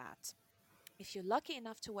like that. If you're lucky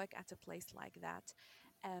enough to work at a place like that,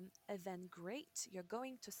 then great. You're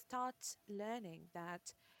going to start learning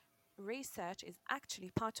that research is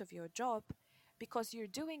actually part of your job because you're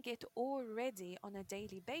doing it already on a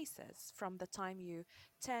daily basis from the time you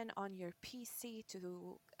turn on your PC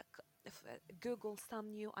to Google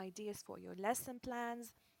some new ideas for your lesson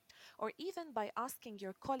plans, or even by asking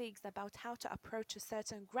your colleagues about how to approach a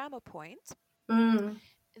certain grammar point. Mm.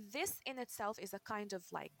 This in itself is a kind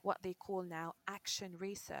of like what they call now action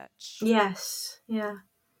research. Yes. Yeah.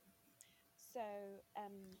 So,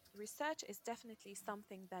 research is definitely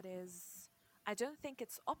something that is, I don't think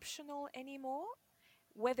it's optional anymore,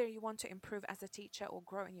 whether you want to improve as a teacher or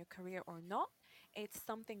grow in your career or not. It's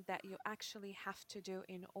something that you actually have to do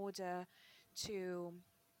in order to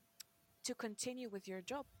continue with your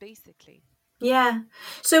job, basically. Yeah.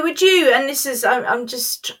 So would you, and this is, I'm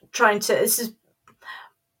just trying to, this is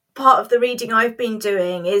part of the reading I've been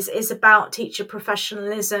doing is about teacher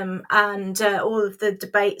professionalism and all of the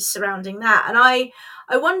debates surrounding that. And I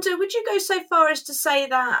wonder, would you go so far as to say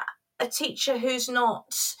that a teacher who's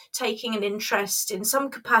not taking an interest in some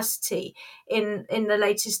capacity in the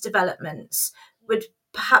latest developments would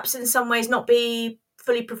perhaps in some ways not be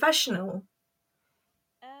fully professional?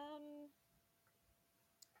 Um,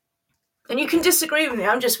 And you can disagree with me.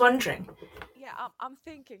 I'm just wondering. yeah, I'm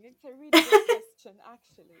thinking it's a really good question,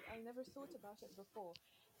 actually. I never thought about it before.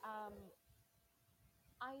 Um,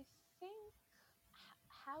 I think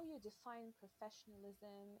how you define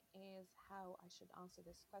professionalism is how I should answer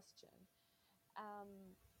this question.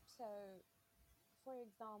 So, for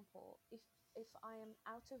example, if I am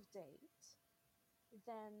out of date,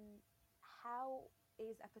 then how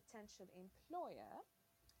is a potential employer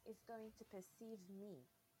is going to perceive me?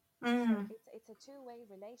 So Mm, it's a two-way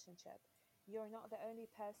relationship. You're not the only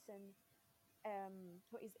person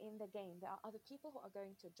who is in the game. There are other people who are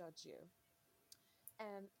going to judge you.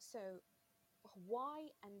 So why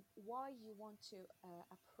you want to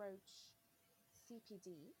approach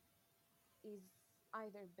CPD is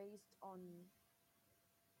either based on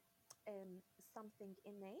something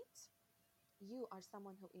innate. You are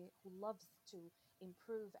someone who loves to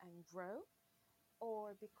improve and grow,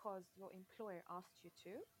 or because your employer asked you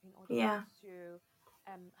to in order to yeah. pursue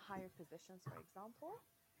higher positions, for example,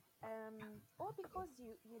 or because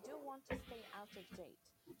you do want to stay out of date.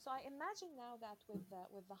 So I imagine now that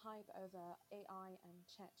with the hype over AI and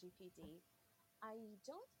ChatGPT, I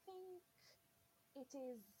don't think it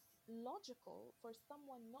is logical for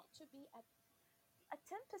someone not to be at a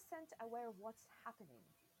 10% aware of what's happening.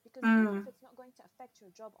 Because even if Mm, it's not going to affect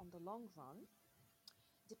your job on the long run,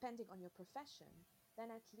 depending on your profession, then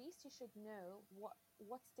at least you should know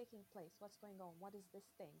what's taking place, what's going on, what is this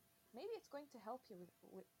thing. Maybe it's going to help you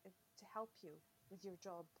with your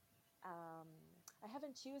job. Um, I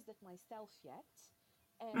haven't used it myself yet.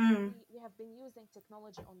 mm. We have been using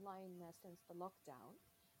technology online since the lockdown,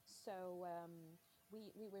 so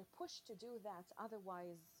we were pushed to do that.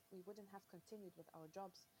 Otherwise, we wouldn't have continued with our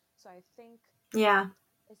jobs. So I think Yeah.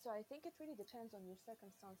 it really depends on your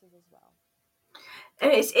circumstances as well.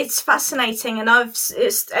 And it's fascinating, and I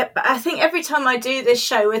think every time I do this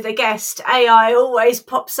show with a guest, AI always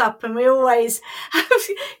pops up, and we always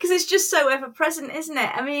because it's just so ever present, isn't it?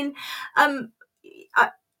 I mean, um,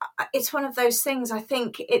 it's one of those things. I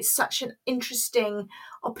think it's such an interesting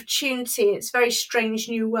opportunity. It's very strange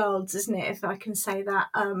new worlds, isn't it? If I can say that,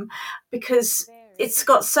 because it's Very.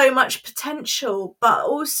 got so much potential, but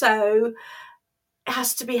also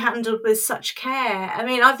has to be handled with such care. I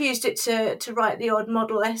mean, I've used it to write the odd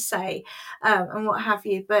model essay and what have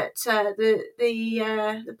you, but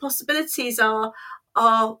the possibilities are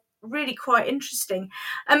really quite interesting.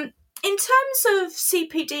 In terms of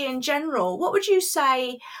CPD in general, what would you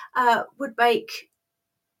say would make,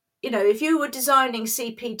 if you were designing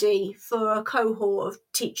CPD for a cohort of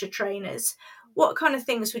teacher trainers, what kind of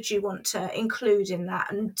things would you want to include in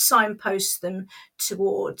that and signpost them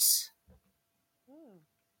towards? Mm,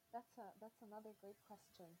 that's another great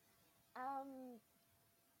question. Um,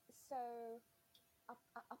 so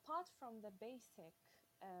apart from the basic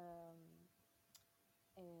um,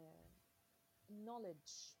 uh,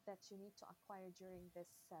 knowledge that you need to acquire during this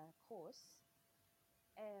course,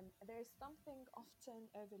 there is something often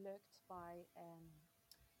overlooked by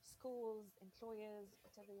schools, employers,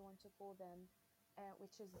 whatever you want to call them,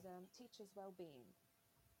 which is teachers' well-being.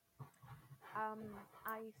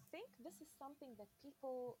 I think this is something that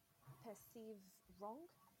people perceive wrong.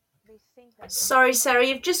 They think that Sorry, Sarah,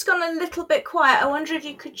 you've just gone a little bit quiet. I wonder if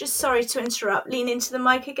you could just, sorry to interrupt, lean into the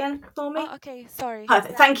mic again for me. Oh, okay, sorry.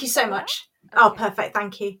 Perfect. Thank you so much. Okay. Oh, perfect.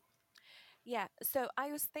 Thank you. Yeah, so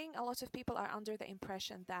I was saying a lot of people are under the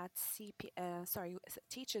impression that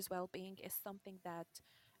teachers' well-being is something that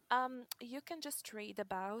you can just read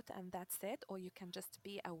about and that's it, or you can just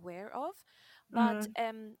be aware of. But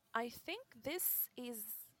I think this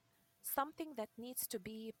is something that needs to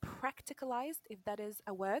be practicalized, if that is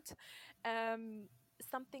a word,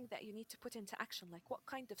 something that you need to put into action. Like, what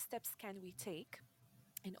kind of steps can we take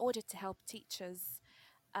in order to help teachers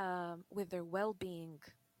with their well-being?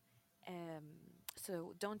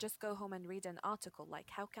 So don't just go home and read an article. Like,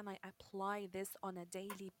 how can I apply this on a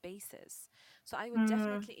daily basis? So I would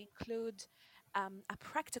definitely include a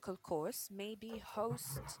practical course, maybe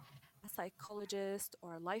host a psychologist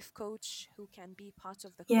or a life coach who can be part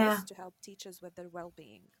of the course to help teachers with their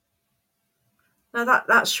well-being. No,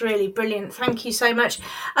 that's really brilliant. Thank you so much.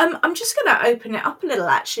 I'm just going to open it up a little,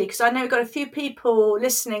 actually, because I know we've got a few people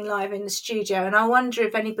listening live in the studio, and I wonder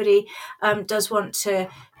if anybody does want to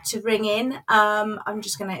ring in. I'm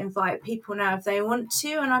just going to invite people now if they want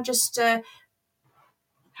to, and I'll just have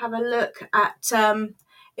a look at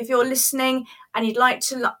if you're listening and you'd like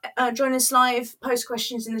to join us live, post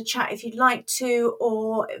questions in the chat if you'd like to,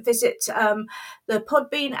 or visit the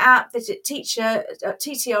Podbean app, visit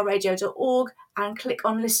ttrradio.org and click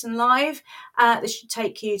on listen live. This should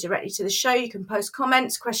take you directly to the show. You can post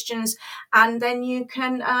comments, questions, and then you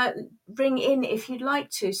can ring in if you'd like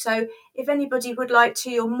to. So if anybody would like to,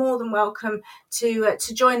 you're more than welcome to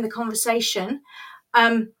join the conversation.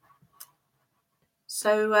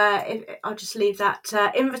 So I'll just leave that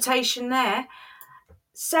invitation there.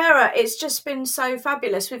 Sarah, it's just been so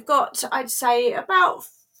fabulous. We've got, I'd say, about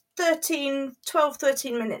 13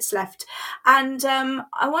 minutes left. And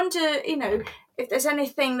I wonder, if there's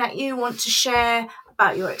anything that you want to share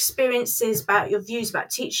about your experiences, about your views about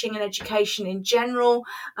teaching and education in general,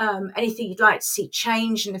 anything you'd like to see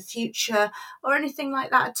change in the future, or anything like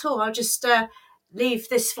that at all. I'll just leave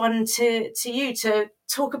this one to you to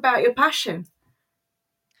talk about your passion.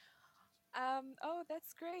 Oh,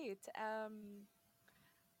 that's great. I'm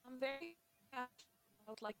very about,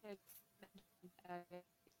 like I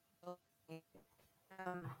mentioned,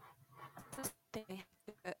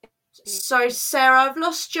 Sorry, Sarah, I've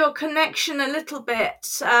lost your connection a little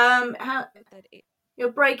bit.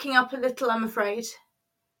 You're breaking up a little, I'm afraid.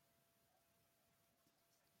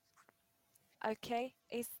 Okay,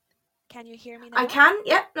 can you hear me now? I can.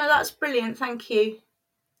 Yep. No, that's brilliant. Thank you.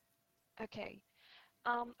 Okay.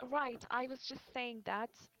 Right. I was just saying that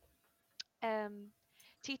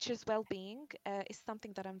teachers' well-being is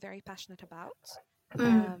something that I'm very passionate about,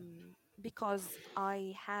 because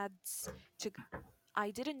I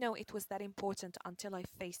didn't know it was that important until I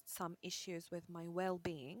faced some issues with my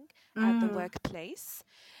well-being at the workplace.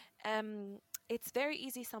 It's very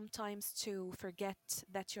easy sometimes to forget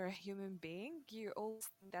that you're a human being. You always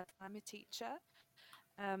think that I'm a teacher.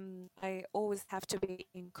 I always have to be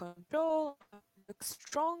in control, I have to look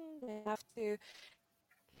strong, I have to.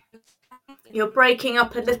 You're breaking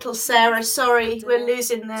up a little, Sarah. Sorry, we're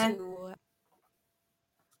losing there.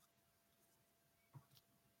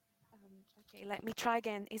 Okay, let me try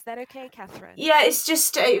again. Is that okay, Kathryn? Yeah, it's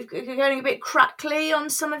just going a bit crackly on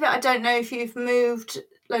some of it. I don't know if you've moved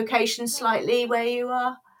location slightly where you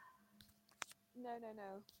are. No.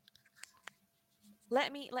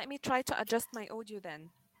 Let me try to adjust my audio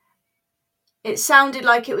then. It sounded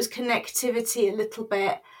like it was connectivity a little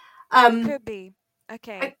bit. Could be.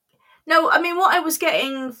 Okay. No, I mean, what I was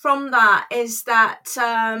getting from that is that,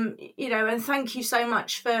 and thank you so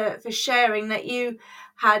much for sharing that you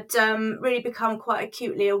had really become quite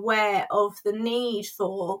acutely aware of the need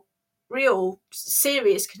for real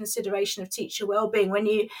serious consideration of teacher wellbeing when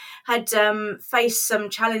you had faced some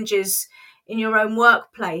challenges in your own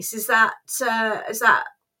workplace. Is that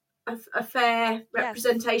a fair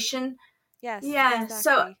representation? Yes. Yeah. Exactly.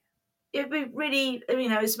 So it'd be really,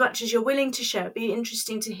 as much as you're willing to share, it'd be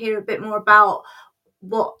interesting to hear a bit more about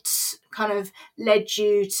what kind of led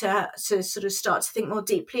you to sort of start to think more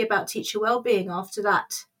deeply about teacher wellbeing after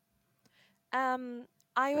that.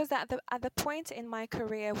 I was at the point in my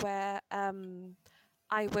career where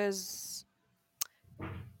I was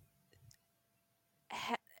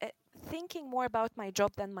thinking more about my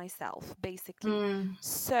job than myself, basically. Mm.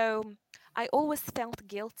 So I always felt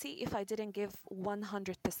guilty if I didn't give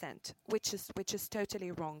 100%, which is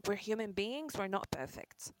totally wrong. We're human beings, we're not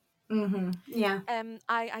perfect. Mm-hmm. Yeah.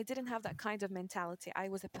 I didn't have that kind of mentality. I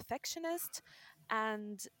was a perfectionist,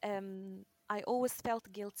 and I always felt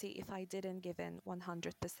guilty if I didn't give in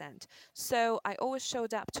 100%. So I always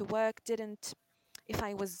showed up to work, didn't, if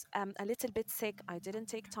I was a little bit sick, I didn't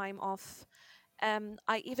take time off.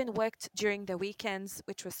 I even worked during the weekends,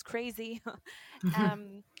 which was crazy. um,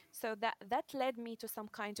 so that led me to some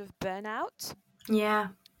kind of burnout. Yeah.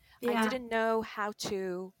 I Yeah. didn't know how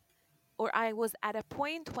to, or I was at a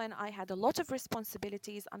point when I had a lot of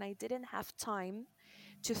responsibilities and I didn't have time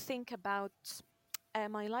to think about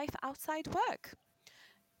my life outside work.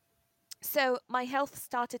 So my health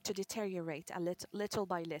started to deteriorate a little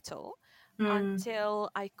by little Mm. until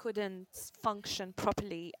I couldn't function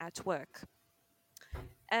properly at work.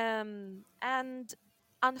 And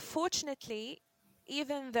unfortunately,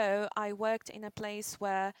 even though I worked in a place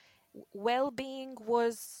where well-being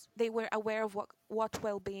was, they were aware of what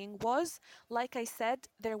well-being was, like I said,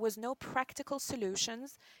 there was no practical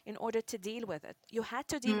solutions in order to deal with it. You had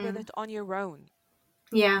to deal with Mm. it on your own.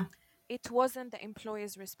 Yeah. It wasn't the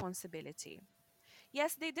employer's responsibility.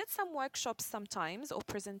 Yes, they did some workshops sometimes or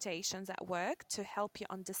presentations at work to help you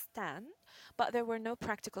understand, but there were no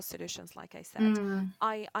practical solutions, like I said. Mm.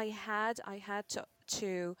 I had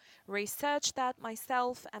to research that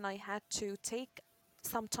myself, and I had to take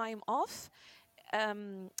some time off.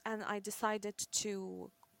 And I decided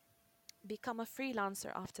to become a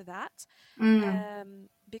freelancer after that, Mm.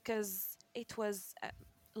 because it was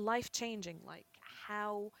life changing, like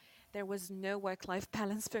how there was no work life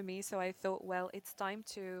balance for me. So I thought, well, it's time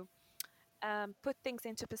to put things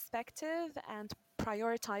into perspective and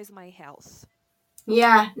prioritize my health.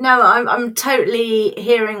 Yeah, no, I'm totally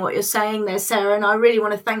hearing what you're saying there, Sarah, and I really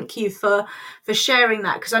want to thank you for sharing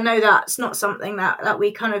that, because I know that's not something that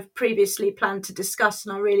we kind of previously planned to discuss,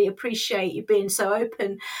 and I really appreciate you being so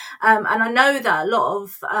open. And I know that a lot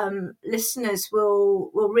of listeners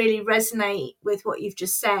will really resonate with what you've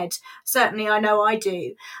just said. Certainly, I know I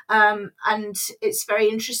do, and it's very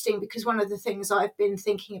interesting because one of the things I've been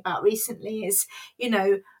thinking about recently is, you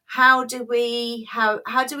know, how do we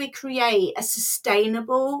create a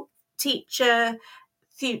sustainable teacher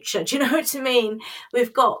future? Do you know what I mean?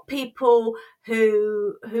 We've got people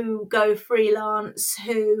who go freelance,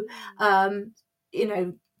 who Mm, you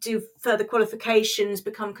know, do further qualifications,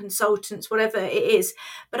 become consultants, whatever it is.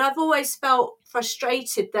 But I've always felt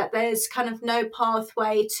frustrated that there's kind of no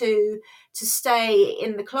pathway to stay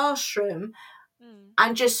in the classroom mm,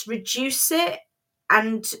 and just reduce it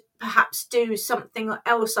and perhaps do something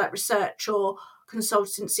else like research or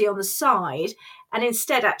consultancy on the side. And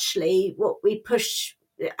instead, actually, what we push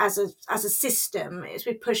as a system is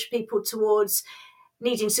we push people towards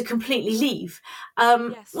needing to completely leave.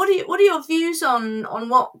 What yes. are your views on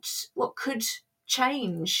what could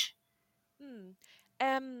change?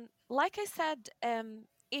 Mm. Like I said,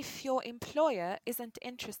 if your employer isn't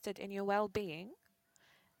interested in your well-being,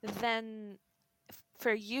 then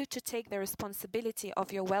for you to take the responsibility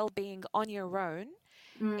of your well-being on your own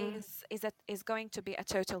Mm, is going to be a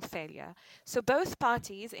total failure. So both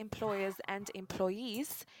parties, employers and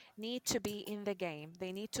employees, need to be in the game.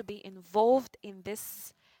 They need to be involved in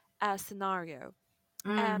this scenario.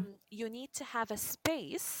 mm, You need to have a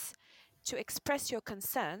space to express your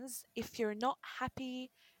concerns if you're not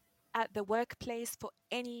happy at the workplace for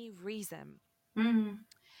any reason. mm,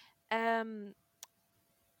 Um,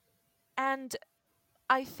 and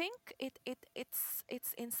I think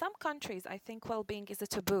it's in some countries, I think well-being is a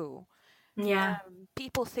taboo. yeah.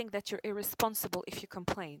 People think that you're irresponsible if you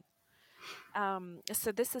complain.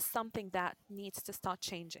 So this is something that needs to start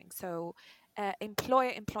changing. So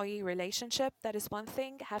employer-employee relationship, that is one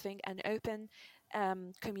thing. Having an open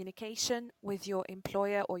communication with your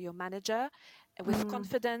employer or your manager, with Mm.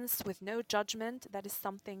 confidence, with no judgment, that is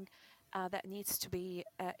something that needs to be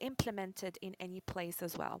implemented in any place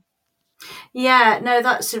as well. Yeah, no,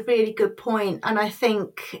 that's a really good point. And I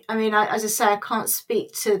think, I mean, as I say, I can't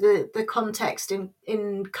speak to the context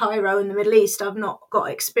in Cairo in the Middle East. I've not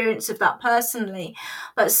got experience of that personally,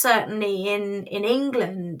 but certainly in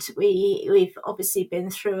England, we've obviously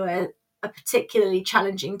been through a particularly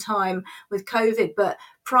challenging time with COVID. But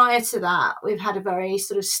prior to that, we've had a very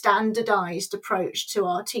sort of standardized approach to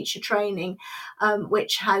our teacher training,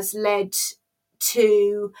 which has led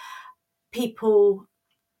to people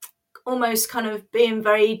almost kind of being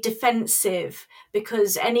very defensive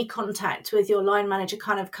because any contact with your line manager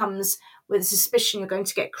kind of comes with a suspicion you're going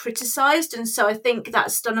to get criticised, and so I think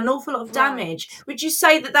that's done an awful lot of damage. Right. Would you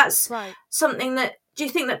say that that's Right. something that, do you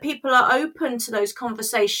think that people are open to those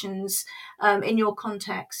conversations in your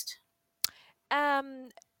context?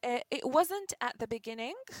 It wasn't at the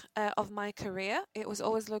beginning of my career. It was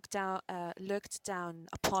always looked down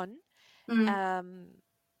upon.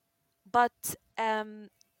 But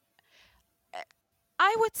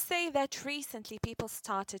I would say that recently people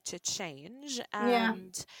started to change,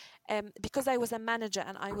 and because I was a manager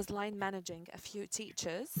and I was line managing a few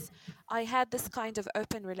teachers, I had this kind of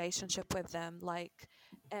open relationship with them. Like,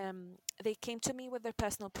 they came to me with their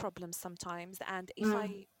personal problems sometimes, and if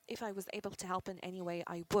I was able to help in any way,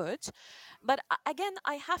 I would. But again,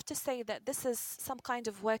 I have to say that this is some kind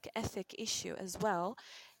of work ethic issue as well.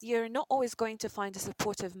 You're not always going to find a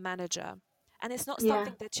supportive manager. And it's not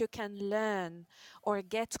something that you can learn or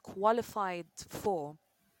get qualified for.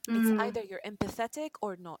 It's either you're empathetic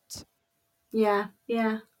or not. Yeah.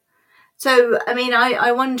 So, I mean,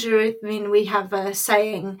 I wonder if, I mean, we have a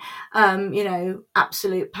saying,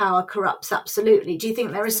 absolute power corrupts absolutely. Do you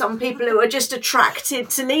think there are some people who are just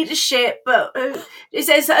attracted to leadership, but is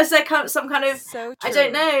there kind of some kind of, so I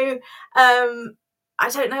don't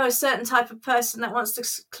know, a certain type of person that wants to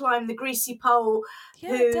climb the greasy pole?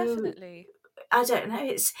 Yeah, definitely. I don't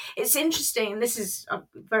know. It's interesting. This is, I'm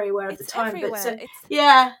very aware of the time, everywhere.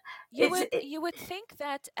 but You would think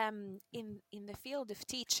that in the field of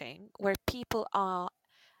teaching, where people are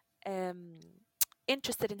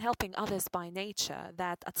interested in helping others by nature,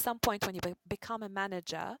 that at some point when you become a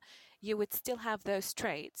manager, you would still have those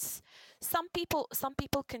traits. Some people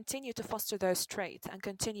continue to foster those traits and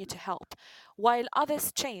continue to help, while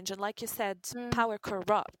others change. And like you said, power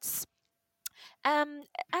corrupts. And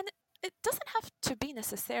it doesn't have to be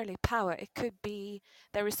necessarily power. It could be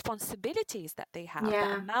the responsibilities that they have,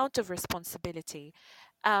 the amount of responsibility.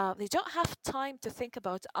 They don't have time to think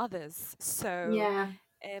about others. So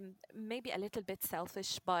maybe a little bit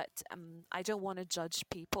selfish, but I don't want to judge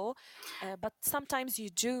people. But sometimes you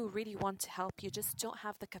do really want to help. You just don't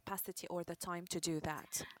have the capacity or the time to do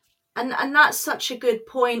that. And that's such a good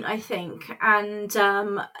point, I think. And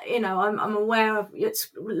I'm aware of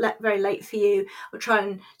it's very late for you. We'll try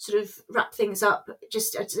and sort of wrap things up.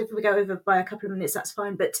 Just if we go over by a couple of minutes, that's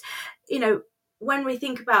fine. But when we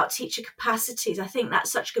think about teacher capacities, I think that's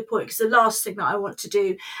such a good point, because the last thing that I want to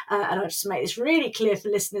do, and I'll just make this really clear for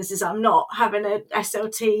listeners, is I'm not having a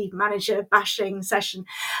SLT manager bashing session,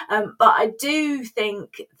 but I do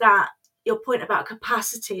think that your point about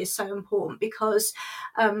capacity is so important, because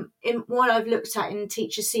in what I've looked at in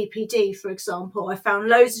teacher CPD, for example, I found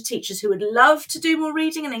loads of teachers who would love to do more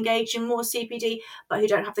reading and engage in more CPD, but who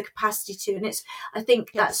don't have the capacity to. And I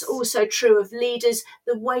think that's also true of leaders,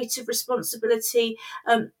 the weight of responsibility,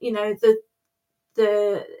 the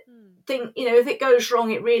thing, if it goes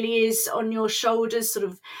wrong, it really is on your shoulders, sort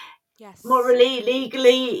of morally,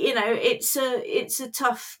 legally, it's a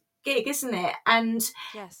tough gig, isn't it? And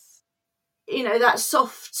that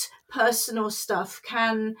soft personal stuff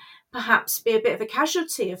can perhaps be a bit of a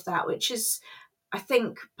casualty of that, which is, I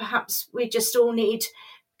think, perhaps we just all need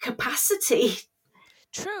capacity.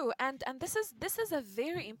 True, and this is a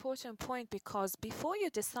very important point, because before you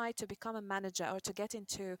decide to become a manager or to get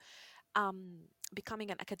into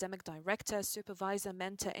becoming an academic director, supervisor,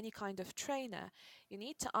 mentor, any kind of trainer, you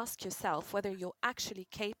need to ask yourself whether you're actually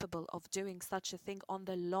capable of doing such a thing on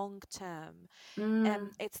the long term.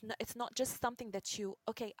 It's not just something that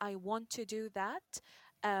I want to do that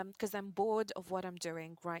because I'm bored of what I'm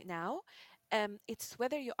doing right now. It's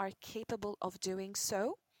whether you are capable of doing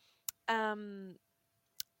so.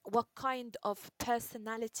 What kind of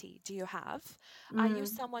personality do you have? Are you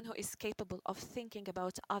someone who is capable of thinking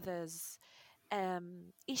about others'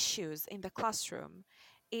 issues in the classroom?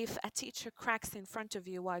 If a teacher cracks in front of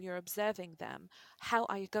you while you're observing them, how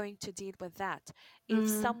are you going to deal with that? If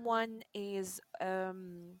someone is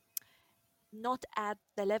not at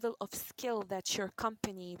the level of skill that your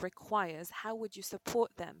company requires, how would you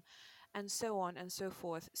support them? And so on and so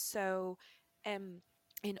forth. So,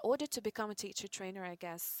 in order to become a teacher trainer, I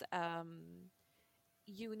guess,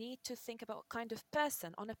 you need to think about what kind of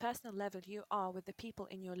person on a personal level you are with the people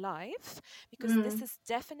in your life, because this is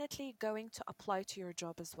definitely going to apply to your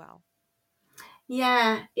job as well.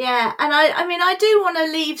 Yeah. And I mean, I do want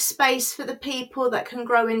to leave space for the people that can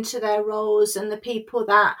grow into their roles, and the people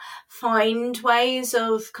that find ways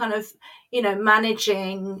of kind of,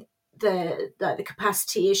 managing the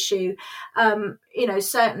capacity issue.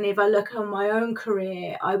 Certainly if I look on my own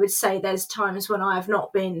career, I would say there's times when I've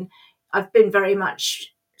been very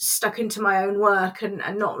much stuck into my own work and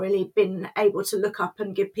not really been able to look up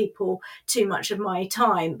and give people too much of my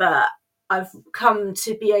time. But I've come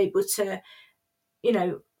to be able to, you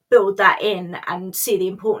know, build that in and see the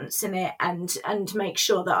importance in it, and make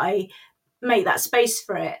sure that I make that space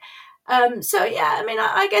for it. So yeah, I mean,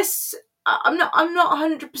 I guess I'm not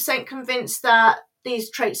 100% convinced that these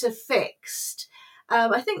traits are fixed.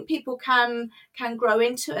 I think people can grow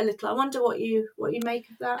into it a little. I wonder what you make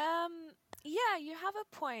of that. Yeah, you have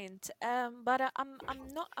a point. But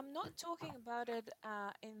I'm not talking about it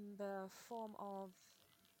in the form of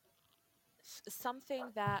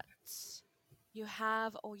something that you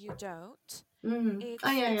have or you don't.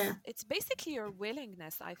 Oh yeah. It's basically your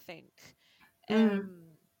willingness, I think. Mm.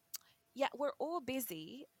 Yeah, we're all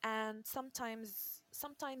busy, and sometimes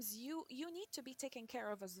you need to be taken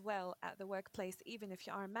care of as well at the workplace. Even if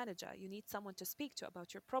you are a manager, you need someone to speak to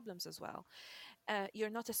about your problems as well. You're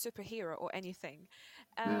not a superhero or anything.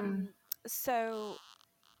 Mm. So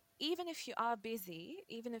even if you are busy,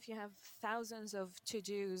 even if you have thousands of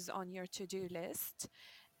to-dos on your to-do list,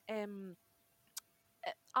 um,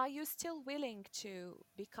 are you still willing to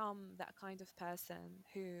become that kind of person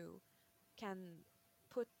who can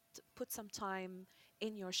put put some time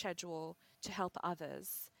in your schedule to help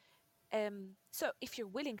others? So if you're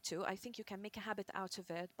willing to, I think you can make a habit out of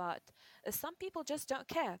it. But some people just don't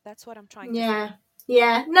care. That's what I'm trying to Yeah. say.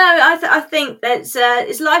 Yeah, no, I think that's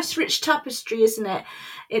it's life's rich tapestry, isn't it?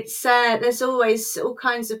 It's there's always all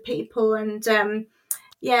kinds of people, and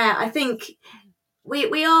yeah, I think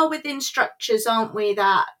we are within structures, aren't we,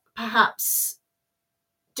 that perhaps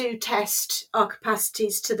do test our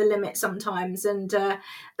capacities to the limit sometimes, and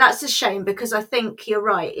that's a shame, because I think you're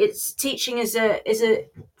right. It's teaching is a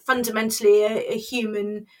fundamentally a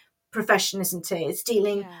human profession, isn't it? It's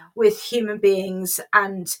dealing Yeah. with human beings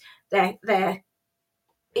and their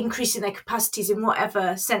increasing their capacities in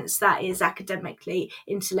whatever sense that is, academically,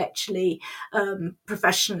 intellectually,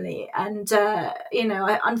 professionally. And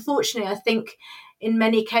unfortunately, I think in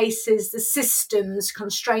many cases the systems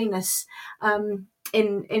constrain us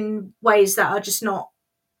in ways that are just not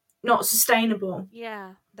sustainable.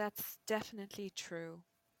 Yeah, that's definitely true.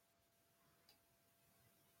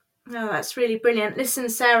 No, that's really brilliant. Listen,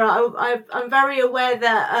 Sarah, I'm very aware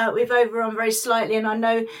that we've overrun very slightly, and I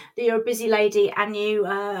know that you're a busy lady and you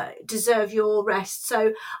deserve your rest.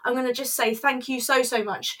 So I'm going to just say thank you so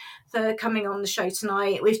much for coming on the show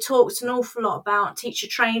tonight. We've talked an awful lot about teacher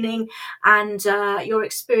training and your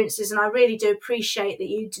experiences, and I really do appreciate that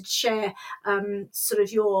you did share sort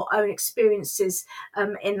of your own experiences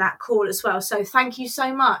in that call as well. So thank you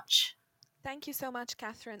so much. Thank you so much,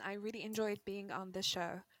 Kathryn. I really enjoyed being on the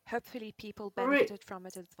show. Hopefully, people Re- benefited from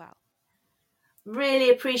it as well. Really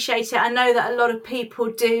appreciate it. I know that a lot of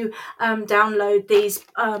people do download these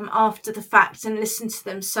after the fact and listen to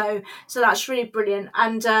them, so that's really brilliant.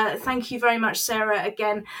 And thank you very much, Sarah,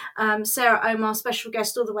 again. Sarah Omar, special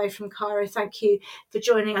guest all the way from Cairo, thank you for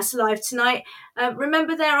joining us live tonight.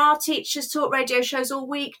 Remember, there are Teachers Talk radio shows all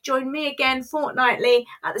week. Join me again fortnightly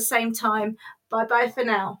at the same time. Bye bye for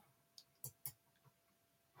now.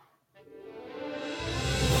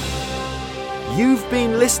 You've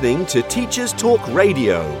been listening to Teachers Talk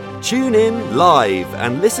Radio. Tune in live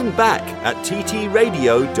and listen back at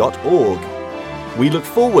ttradio.org. We look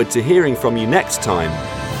forward to hearing from you next time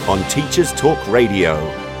on Teachers Talk Radio.